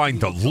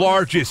 Find the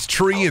largest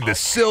tree in the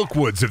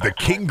Silkwoods of the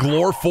King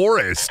Glore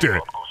Forest.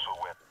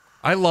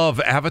 I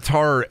love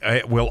Avatar.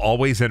 It will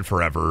always and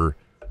forever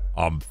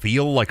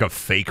feel like a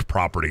fake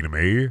property to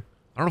me.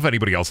 I don't know if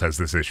anybody else has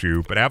this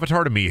issue, but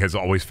Avatar to me has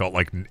always felt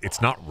like it's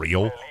not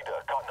real.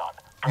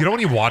 You know when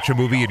you watch a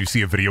movie and you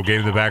see a video game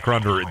in the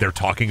background or they're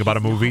talking about a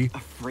movie?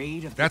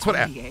 That's what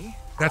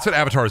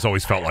Avatar has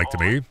always felt like to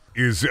me,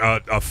 is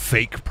a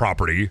fake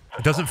property.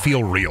 It doesn't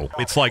feel real.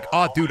 It's like,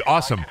 oh, dude,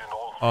 awesome.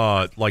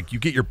 Like, you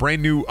get your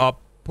brand new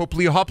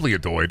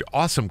Popliohopliodoid.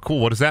 Awesome, cool.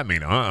 What does that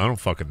mean? I don't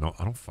fucking know.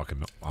 I don't fucking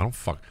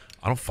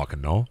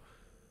know.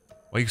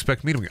 What you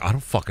expect me to? I don't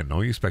fucking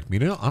know. You expect me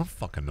to? I don't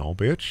fucking know,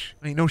 bitch.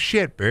 Ain't no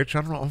shit, bitch.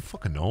 I don't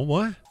fucking know.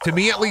 What? To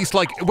me, at least,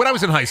 like, when I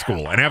was in high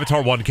school and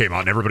Avatar 1 came out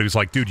and everybody was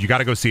like, dude, you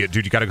gotta go see it.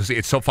 Dude, you gotta go see it.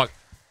 It's so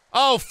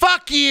Oh,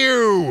 fuck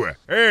you!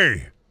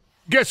 Hey,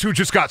 guess who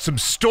just got some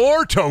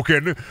store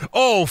token?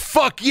 Oh,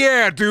 fuck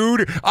yeah,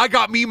 dude. I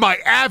got me my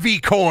Avi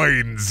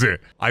coins.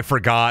 I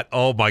forgot.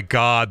 Oh, my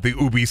God. The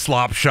Ubi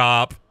Slop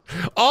Shop.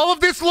 All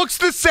of this looks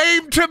the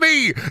same to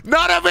me.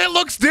 None of it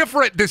looks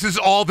different. This is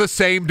all the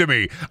same to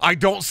me. I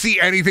don't see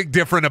anything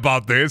different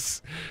about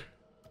this.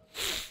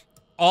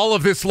 All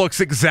of this looks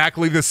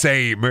exactly the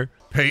same.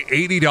 Pay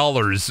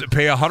 $80.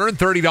 Pay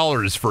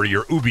 $130 for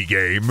your Ubi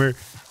game.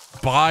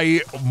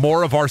 Buy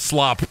more of our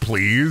slop,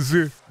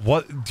 please.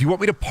 What? Do you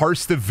want me to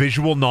parse the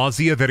visual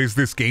nausea that is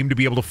this game to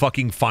be able to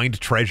fucking find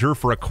treasure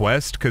for a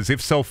quest? Because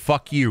if so,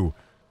 fuck you.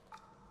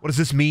 What does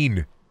this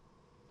mean?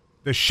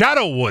 The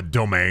Shadowwood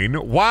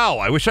domain? Wow,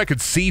 I wish I could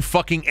see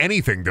fucking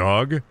anything,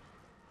 dog.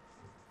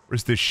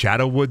 Where's the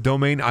Shadowwood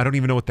domain? I don't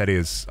even know what that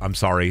is. I'm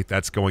sorry.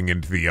 That's going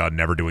into the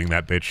never doing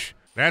that bitch.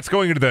 That's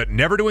going into the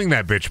never doing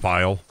that bitch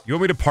pile. You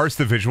want me to parse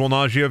the visual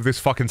nausea of this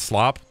fucking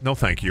slop? No,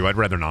 thank you. I'd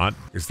rather not.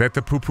 Is that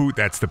the poo-poo?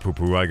 That's the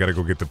poo-poo. I gotta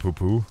go get the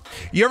poo-poo.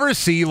 You ever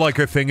see, like,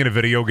 a thing in a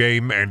video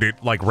game and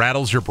it, like,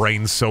 rattles your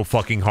brain so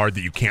fucking hard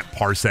that you can't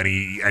parse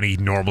any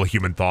normal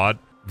human thought?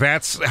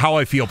 That's how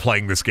I feel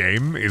playing this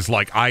game, is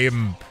like, I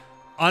am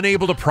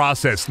unable to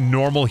process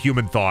normal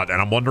human thought,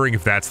 and I'm wondering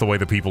if that's the way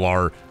the people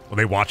are when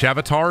they watch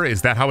Avatar.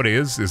 Is that how it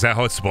is? Is that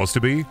how it's supposed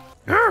to be?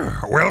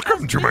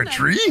 Welcome to my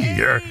tree.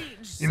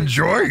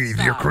 Enjoy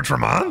the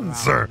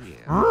accoutrements.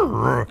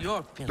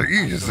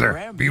 Please,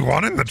 be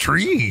one in the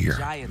tree.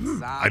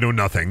 I know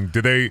nothing.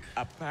 Did they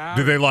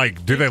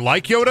like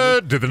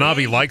Yoda? Did the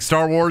Na'vi like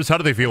Star Wars? How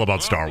do they feel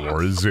about Star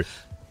Wars?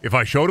 If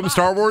I showed them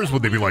Star Wars,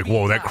 would they be like,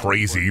 whoa, that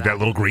crazy, that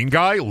little green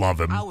guy?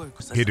 Love him.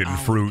 Hidden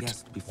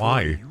fruit.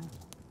 Why?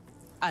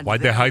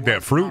 Why'd they hide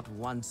that fruit?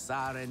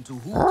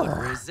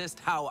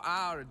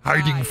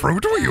 Hiding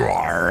fruit where you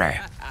are.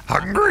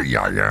 Hungry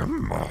I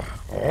am.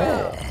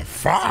 Oh,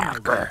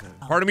 fuck.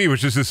 Part of me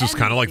was just, this was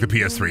kind of like the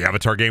PS3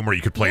 Avatar game where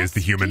you could play as the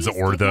humans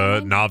or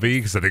the Na'vi,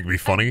 because I think it'd be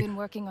funny.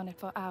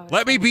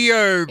 Let me be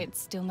a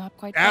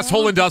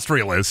asshole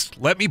industrialist.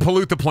 Let me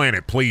pollute the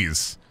planet,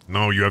 please.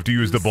 No, you have to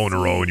use the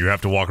Bonero and you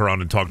have to walk around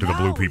and talk to the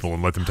blue people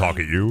and let them talk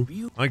at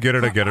you. I get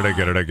it, I get it, I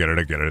get it, I get it,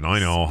 I get it. I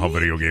know how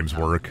video games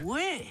work.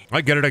 I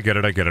get it, I get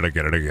it, I get it, I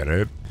get it, I get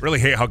it. Really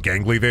hate how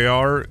gangly they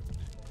are.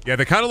 Yeah,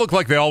 they kind of look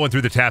like they all went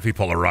through the taffy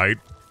puller, right?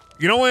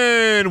 You know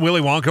in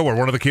Willy Wonka where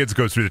one of the kids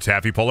goes through the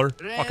taffy puller?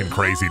 Fucking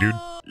crazy, dude.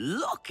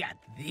 Look at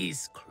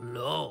these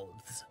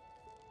clothes.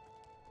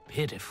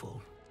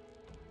 Pitiful.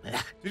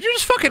 Did you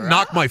just fucking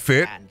knock my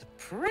fit?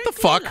 What the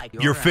fuck? Like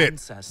your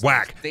fit,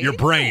 whack. Your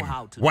brain,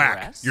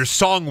 whack. Your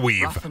song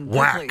weave,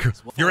 whack.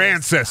 Your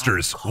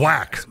ancestors,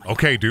 whack.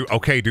 Okay, dude.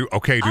 Okay, dude.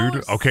 Okay,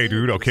 dude. Okay,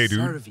 dude. Okay,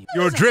 dude.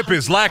 Your drip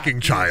is lacking,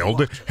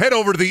 child. Head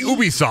over to the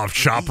Ubisoft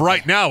shop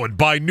right now and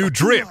buy new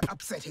drip.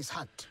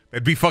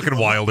 It'd be fucking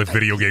wild if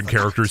video game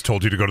characters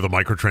told you to go to the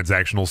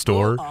microtransactional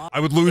store. I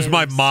would lose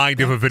my mind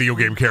if a video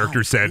game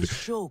character said,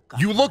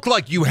 you look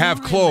like you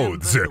have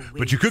clothes,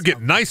 but you could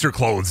get nicer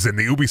clothes in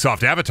the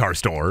Ubisoft Avatar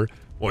store.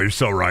 Well, you're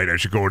so right. I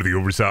should go to the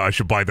Ubisoft. I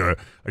should buy the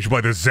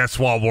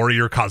Zeswa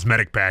Warrior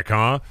cosmetic pack,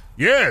 huh?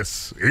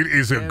 Yes, it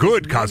is a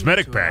good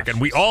cosmetic pack, and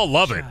we all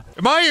love it.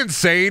 Am I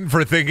insane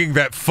for thinking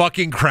that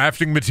fucking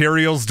crafting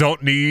materials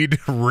don't need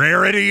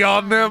rarity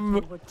on them?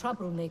 We're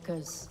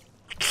troublemakers.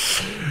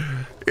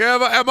 Yeah,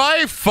 am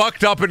I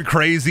fucked up and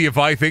crazy if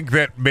I think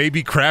that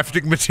maybe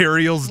crafting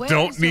materials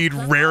don't need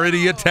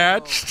rarity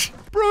attached?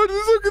 Bro,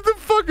 just look at the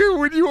fucking,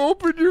 when you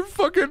open your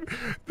fucking,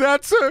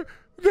 that's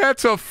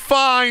a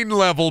fine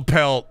level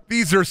pelt.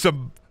 These are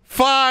some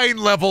Fine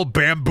level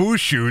bamboo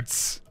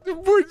shoots.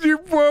 What you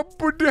want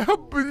put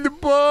up in the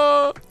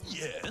bar?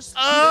 Yes.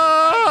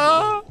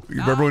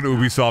 You remember when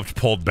Ubisoft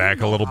pulled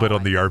back a little bit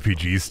on the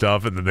RPG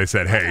stuff and then they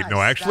said, hey,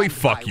 no, actually,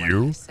 fuck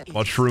you.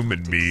 Mushroom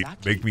and meat.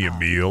 Make me a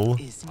meal.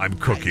 I'm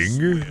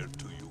cooking.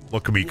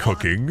 Look at me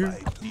cooking.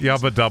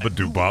 Yabba dabba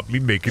doobop. Me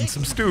making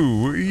some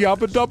stew.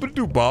 Yabba dabba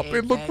doobop.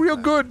 It look real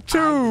good,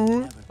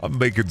 too. I'm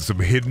making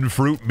some hidden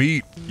fruit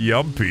meat.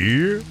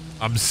 Yumpy.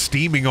 I'm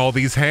steaming all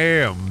these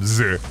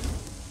hams.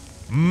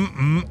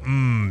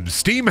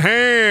 Steam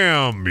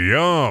ham.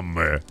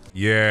 Yum.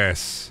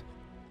 Yes.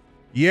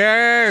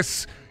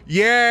 Yes.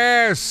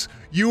 Yes.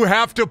 You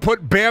have to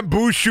put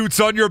bamboo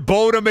shoots on your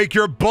bow to make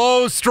your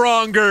bow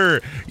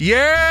stronger.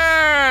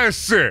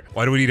 Yes.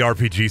 Why do we need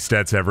RPG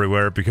stats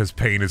everywhere? Because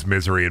pain is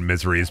misery and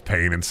misery is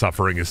pain and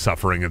suffering is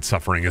suffering and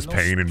suffering is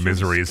pain and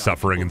misery is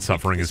suffering and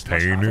suffering is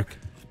pain.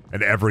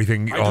 And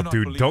everything. Oh,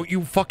 dude, don't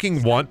you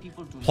fucking want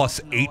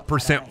plus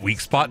 8% weak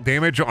spot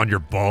damage on your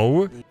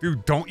bow?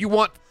 Dude, don't you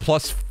want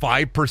plus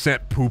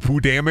 5% poo-poo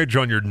damage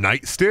on your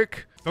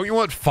nightstick? Don't you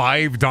want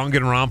 5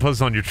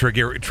 Danganronpas on your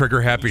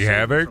trigger Happy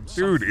Havoc?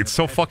 Dude, it's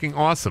so fucking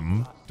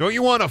awesome. Don't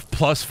you want a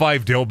plus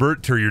 5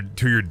 Dilbert to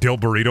your Dil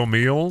Burrito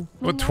meal?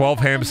 What 12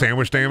 ham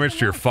sandwich damage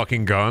to your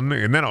fucking gun?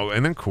 And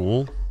then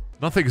cool.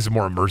 Nothing is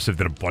more immersive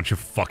than a bunch of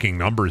fucking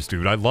numbers,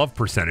 dude. I love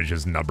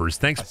percentages and numbers.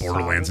 Thanks,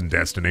 Borderlands and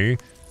Destiny.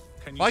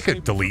 If I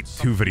could delete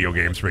 2 video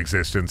games from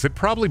existence, it'd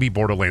probably be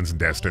Borderlands and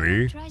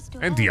Destiny.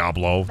 And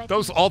Diablo.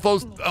 Those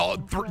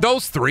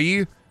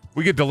 3,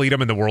 we could delete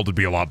them and the world would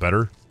be a lot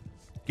better.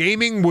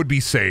 Gaming would be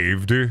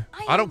saved.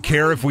 I don't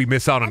care if we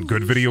miss out on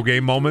good video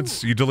game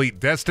moments. You delete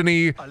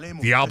Destiny,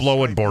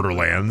 Diablo, and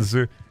Borderlands.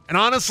 And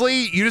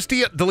honestly, you just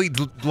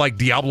delete, like,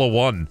 Diablo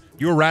 1.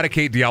 You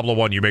eradicate Diablo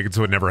 1, you make it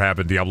so it never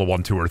happened. Diablo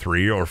 1, 2, or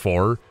 3, or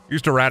 4. You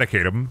just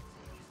eradicate them.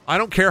 I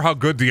don't care how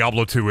good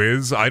Diablo 2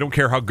 is. I don't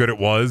care how good it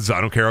was.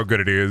 I don't care how good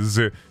it is.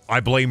 I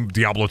blame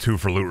Diablo 2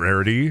 for loot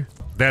rarity.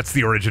 That's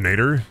the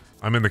originator.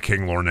 I'm in the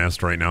King Lore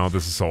nest right now.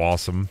 This is so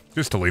awesome.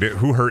 Just delete it.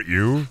 Who hurt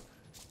you?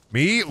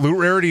 Me? Loot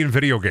rarity in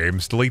video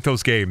games. Delete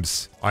those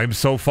games. I'm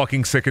so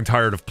fucking sick and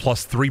tired of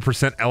plus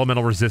 3%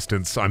 elemental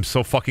resistance. I'm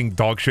so fucking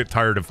dogshit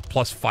tired of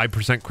plus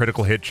 5%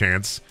 critical hit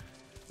chance.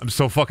 I'm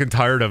so fucking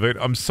tired of it.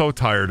 I'm so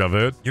tired of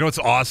it. You know what's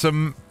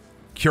awesome?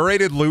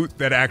 Curated loot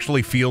that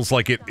actually feels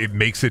like it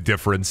makes a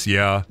difference.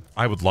 Yeah,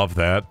 I would love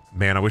that.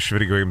 Man, I wish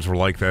video games were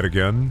like that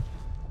again.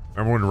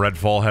 Remember when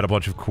Redfall had a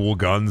bunch of cool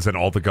guns and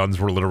all the guns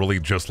were literally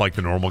just like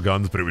the normal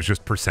guns, but it was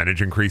just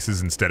percentage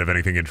increases instead of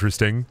anything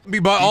interesting? I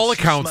mean, by all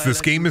accounts, this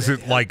game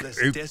isn't like,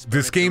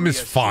 this game is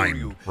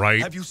fine,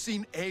 right?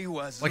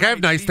 Like, I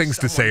have nice things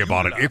to say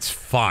about it. It's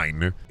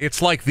fine.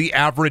 It's like the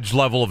average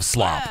level of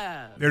slop.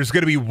 There's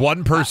gonna be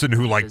one person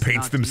who, like,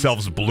 paints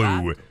themselves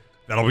blue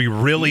that'll be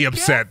really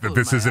upset that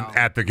this isn't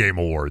at the Game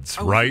Awards,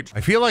 right? I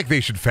feel like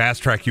they should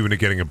fast track you into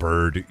getting a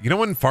bird. You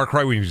know in Far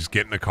Cry when you just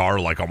get in a car,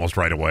 like, almost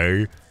right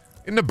away?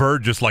 Isn't a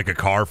bird just like a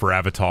car for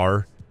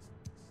Avatar?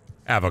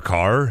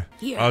 Avatar.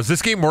 Is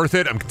this game worth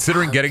it? I'm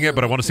considering getting it,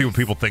 but I want to see what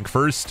people think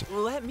first.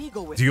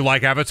 Do you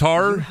like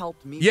Avatar?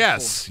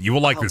 Yes, you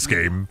will like this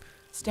game.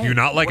 Do you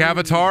not like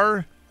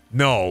Avatar?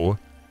 No.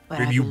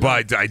 Then you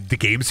buy. The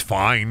game's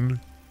fine.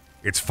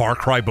 It's Far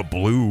Cry but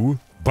blue.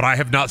 But I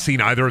have not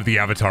seen either of the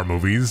Avatar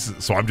movies,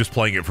 so I'm just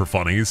playing it for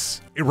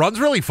funnies. It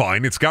runs really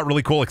fine. It's got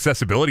really cool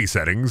accessibility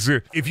settings.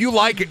 If you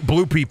like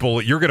blue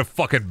people, you're gonna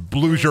fucking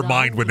lose your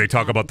mind when they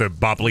talk about the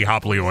bopply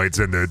hoplioids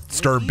and the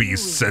stern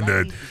beasts and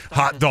the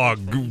hot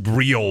dog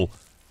reel.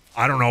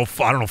 I don't know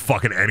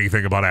fucking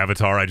anything about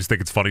Avatar. I just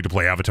think it's funny to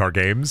play Avatar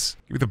games.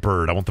 Give me the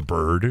bird. I want the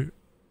bird.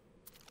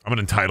 I'm an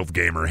entitled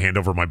gamer. Hand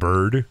over my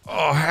bird.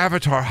 Oh,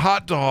 Avatar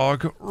hot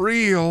dog.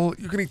 Real.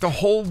 You can eat the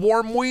whole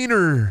warm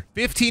wiener.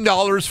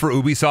 $15 for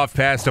Ubisoft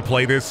Pass to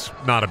play this.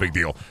 Not a big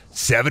deal.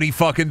 $70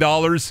 fucking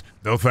dollars?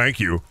 No, thank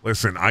you.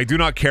 Listen, I do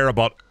not care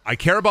about... I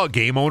care about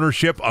game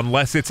ownership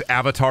unless it's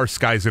Avatar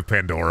Skies of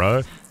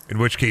Pandora. In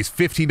which case,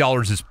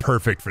 $15 is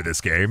perfect for this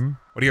game.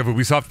 What do you have,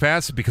 Ubisoft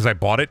Pass? Because I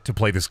bought it to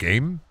play this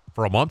game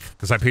for a month?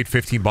 Because I paid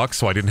 15 bucks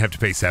so I didn't have to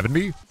pay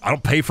 70? I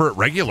don't pay for it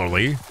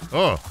regularly.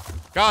 Oh,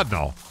 God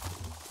no.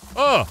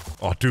 Oh,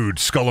 dude,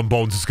 Skull and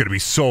Bones is gonna be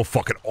so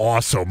fucking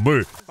awesome.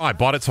 Oh, I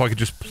bought it so I could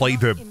just play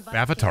the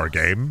Avatar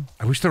game.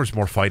 I wish there was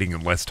more fighting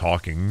and less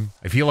talking.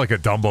 I feel like a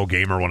Dumbo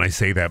gamer when I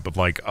say that, but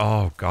like,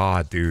 oh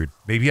god, dude.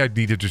 Maybe I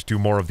need to just do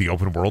more of the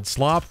open world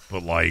slop,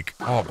 but like,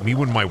 oh, me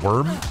when my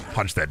worm?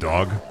 Punch that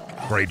dog.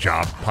 Great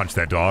job. Punch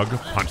that dog.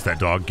 Punch that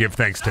dog. Give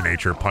thanks to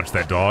nature. Punch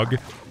that dog.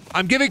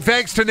 I'm giving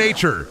thanks to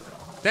nature.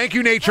 Thank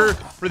you, nature,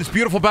 for this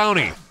beautiful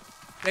bounty.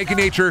 Thank you,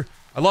 nature.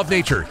 I love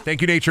nature. Thank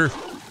you, nature.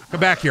 Come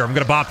back here. I'm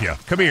gonna bop you.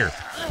 Come here.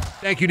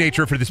 Thank you,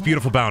 nature, for this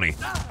beautiful bounty.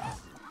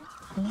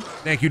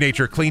 Thank you,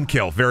 nature. Clean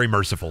kill. Very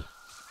merciful.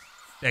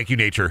 Thank you,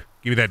 nature.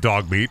 Give me that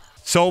dog meat.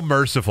 So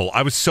merciful.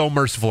 I was so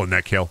merciful in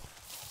that kill.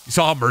 You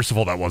saw how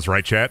merciful that was,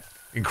 right, chat?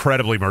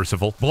 Incredibly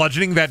merciful.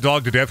 Bludgeoning that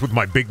dog to death with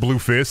my big blue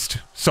fist.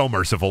 So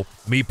merciful.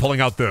 Me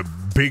pulling out the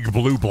big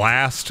blue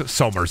blast.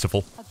 So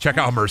merciful. Check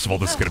out how merciful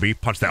this is gonna be.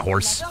 Punch that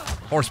horse.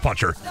 Horse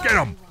puncher. Get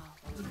him!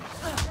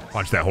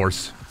 Punch that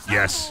horse.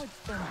 Yes.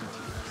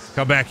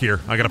 Come back here.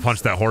 I gotta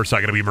punch that horse.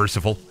 I gotta be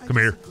merciful. Come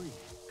here.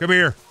 Come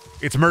here.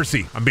 It's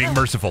mercy. I'm being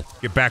merciful.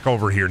 Get back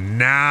over here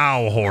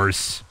now,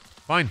 horse.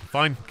 Fine,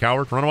 fine,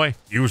 coward, run away.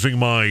 Using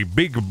my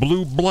big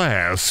blue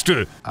blast.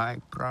 I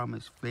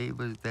promise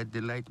flavors that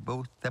delight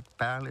both the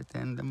palate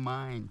and the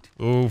mind.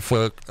 Oh,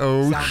 fuck.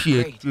 Oh, Sounds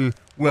shit. great.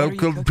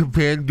 Welcome to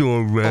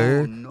Pandora.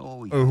 Oh,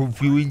 no, I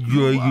hope you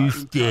enjoy your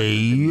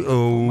stay.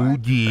 Oh,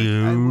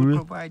 dear.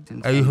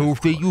 I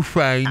hope that you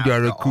find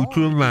our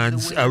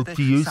accoutrements out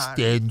to your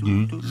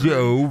standards.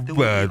 Oh,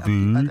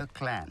 bother.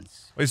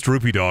 Why is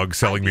Droopy Dog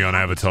selling me on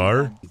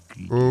Avatar?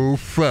 Oh,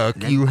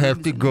 fuck. You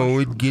have to go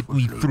and get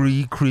me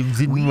 3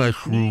 crimson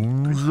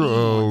mushrooms.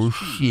 Oh,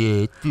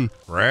 shit.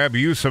 Grab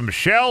you some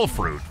shell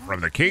fruit from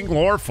the King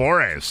Lore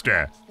Forest.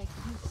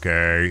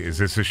 Okay, is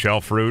this a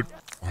shell fruit?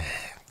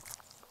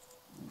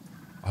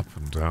 Up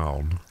and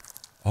down.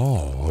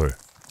 Oh.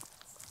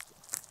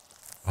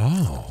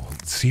 Oh,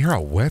 see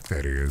how wet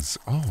that is.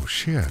 Oh,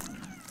 shit.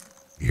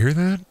 You hear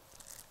that?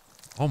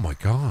 Oh, my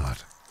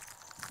God.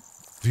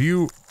 Do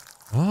you...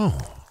 Oh.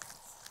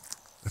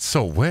 It's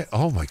so wet.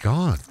 Oh, my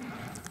God.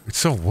 It's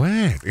so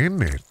wet,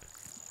 isn't it?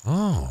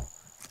 Oh.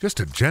 Just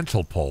a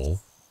gentle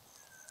pull.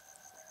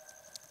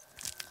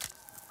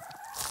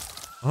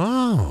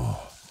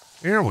 Oh.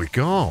 There we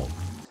go.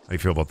 How do you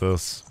feel about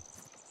this?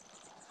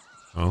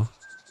 Huh?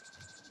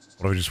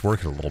 What if I just work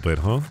it a little bit,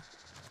 huh?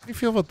 How do you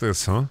feel about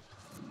this, huh?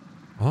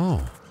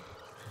 Oh.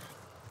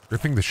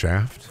 Gripping the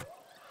shaft?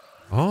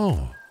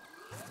 Oh.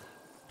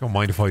 Don't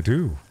mind if I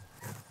do.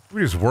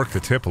 We just work the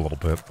tip a little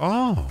bit.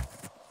 Oh.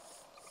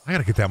 I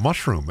gotta get that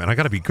mushroom, and I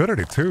gotta be good at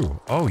it,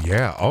 too. Oh,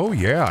 yeah. Oh,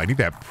 yeah. I need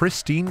that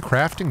pristine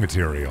crafting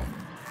material.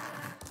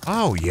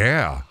 Oh,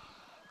 yeah.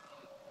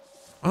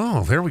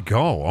 Oh, there we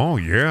go. Oh,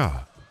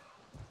 yeah.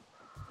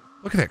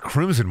 Look at that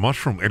crimson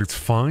mushroom, and it's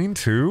fine,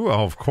 too?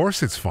 Oh, of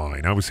course it's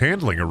fine. I was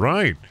handling it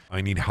right.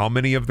 I need how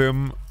many of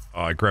them?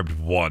 I grabbed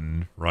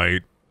 1,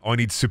 right? Oh, I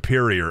need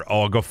superior.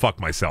 Oh, I'll go fuck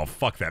myself.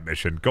 Fuck that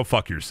mission. Go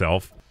fuck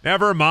yourself.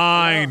 Never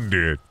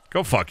mind.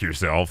 Go fuck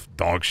yourself.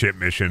 Dog shit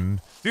mission.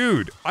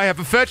 Dude, I have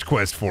a fetch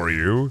quest for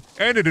you,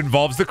 and it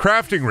involves the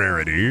crafting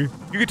rarity.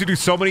 You get to do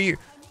so many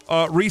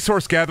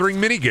resource gathering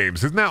minigames.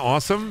 Isn't that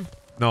awesome?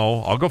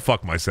 No, I'll go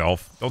fuck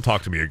myself. Don't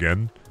talk to me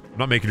again. I'm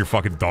not making your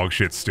fucking dog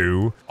shit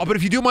stew. Oh, but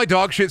if you do my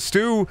dog shit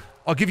stew,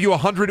 I'll give you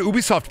 100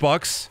 Ubisoft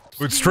bucks.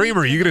 But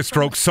streamer, you gotta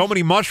stroke so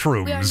many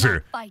mushrooms.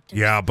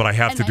 Yeah, but I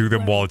have to do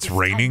them while it's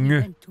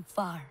raining.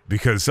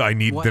 Because I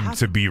need them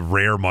to be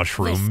rare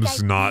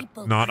mushrooms, not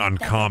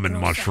uncommon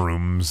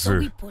mushrooms.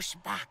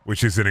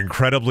 Which is an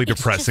incredibly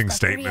depressing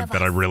statement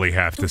that I really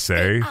have to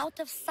say.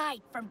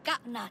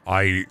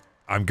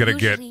 I'm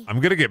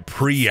gonna get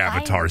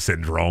pre-Avatar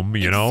syndrome,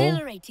 you know?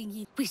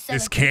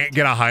 This can't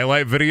get a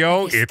highlight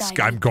video.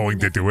 I'm going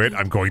to do it.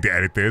 I'm going to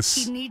edit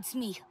this.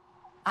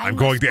 I'm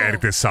going to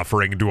edit this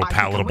suffering into a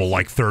palatable,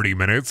 like, 30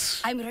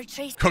 minutes.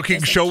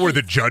 Cooking show where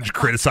the judge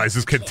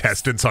criticizes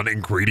contestants on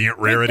ingredient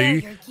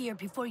rarity.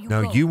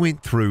 Now, you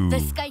went through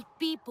the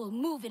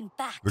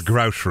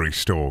grocery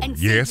store.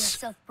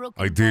 Yes,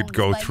 I did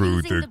go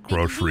through the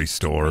grocery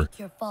store.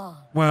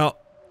 Well,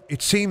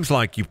 it seems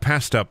like you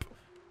passed up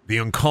the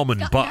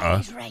uncommon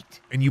butter,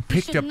 and you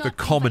picked up the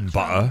common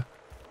butter.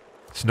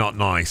 It's not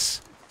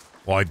nice.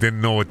 Well, I didn't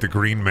know what the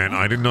green meant.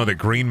 I didn't know that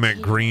green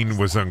meant green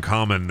was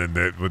uncommon, and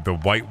that the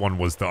white one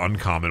was the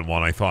uncommon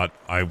one. I thought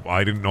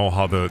I didn't know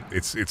how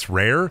it's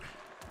rare.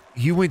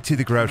 You went to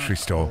the grocery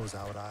store.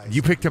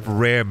 You picked up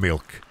rare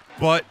milk,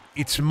 but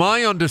it's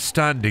my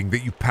understanding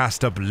that you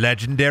passed up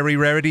legendary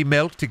rarity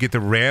milk to get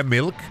the rare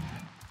milk.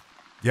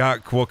 Yeah,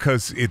 well,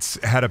 because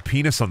it's had a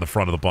penis on the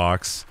front of the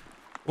box.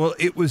 Well,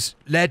 it was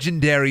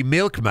legendary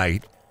milk,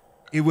 mate.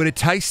 It would have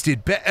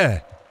tasted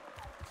better.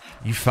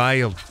 You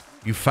failed.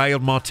 You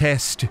failed my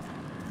test.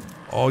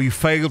 Oh, you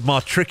failed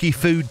my tricky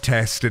food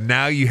test, and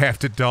now you have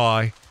to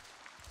die.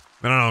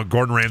 I don't know,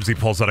 Gordon Ramsay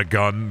pulls out a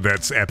gun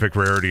that's epic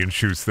rarity and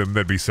shoots them.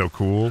 That'd be so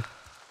cool.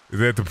 Is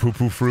that the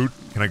poo-poo fruit?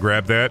 Can I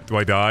grab that? Do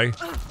I die?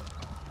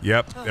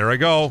 Yep, there I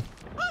go.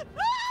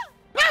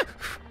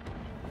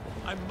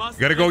 You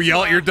gotta go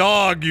yell at your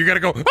dog. You gotta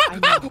go.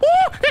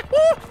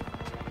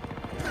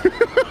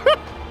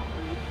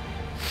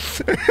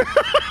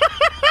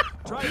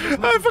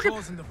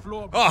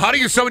 Oh, how do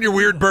you summon your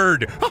weird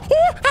bird?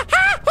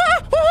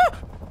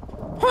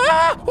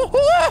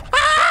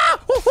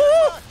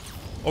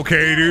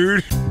 Okay,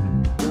 dude.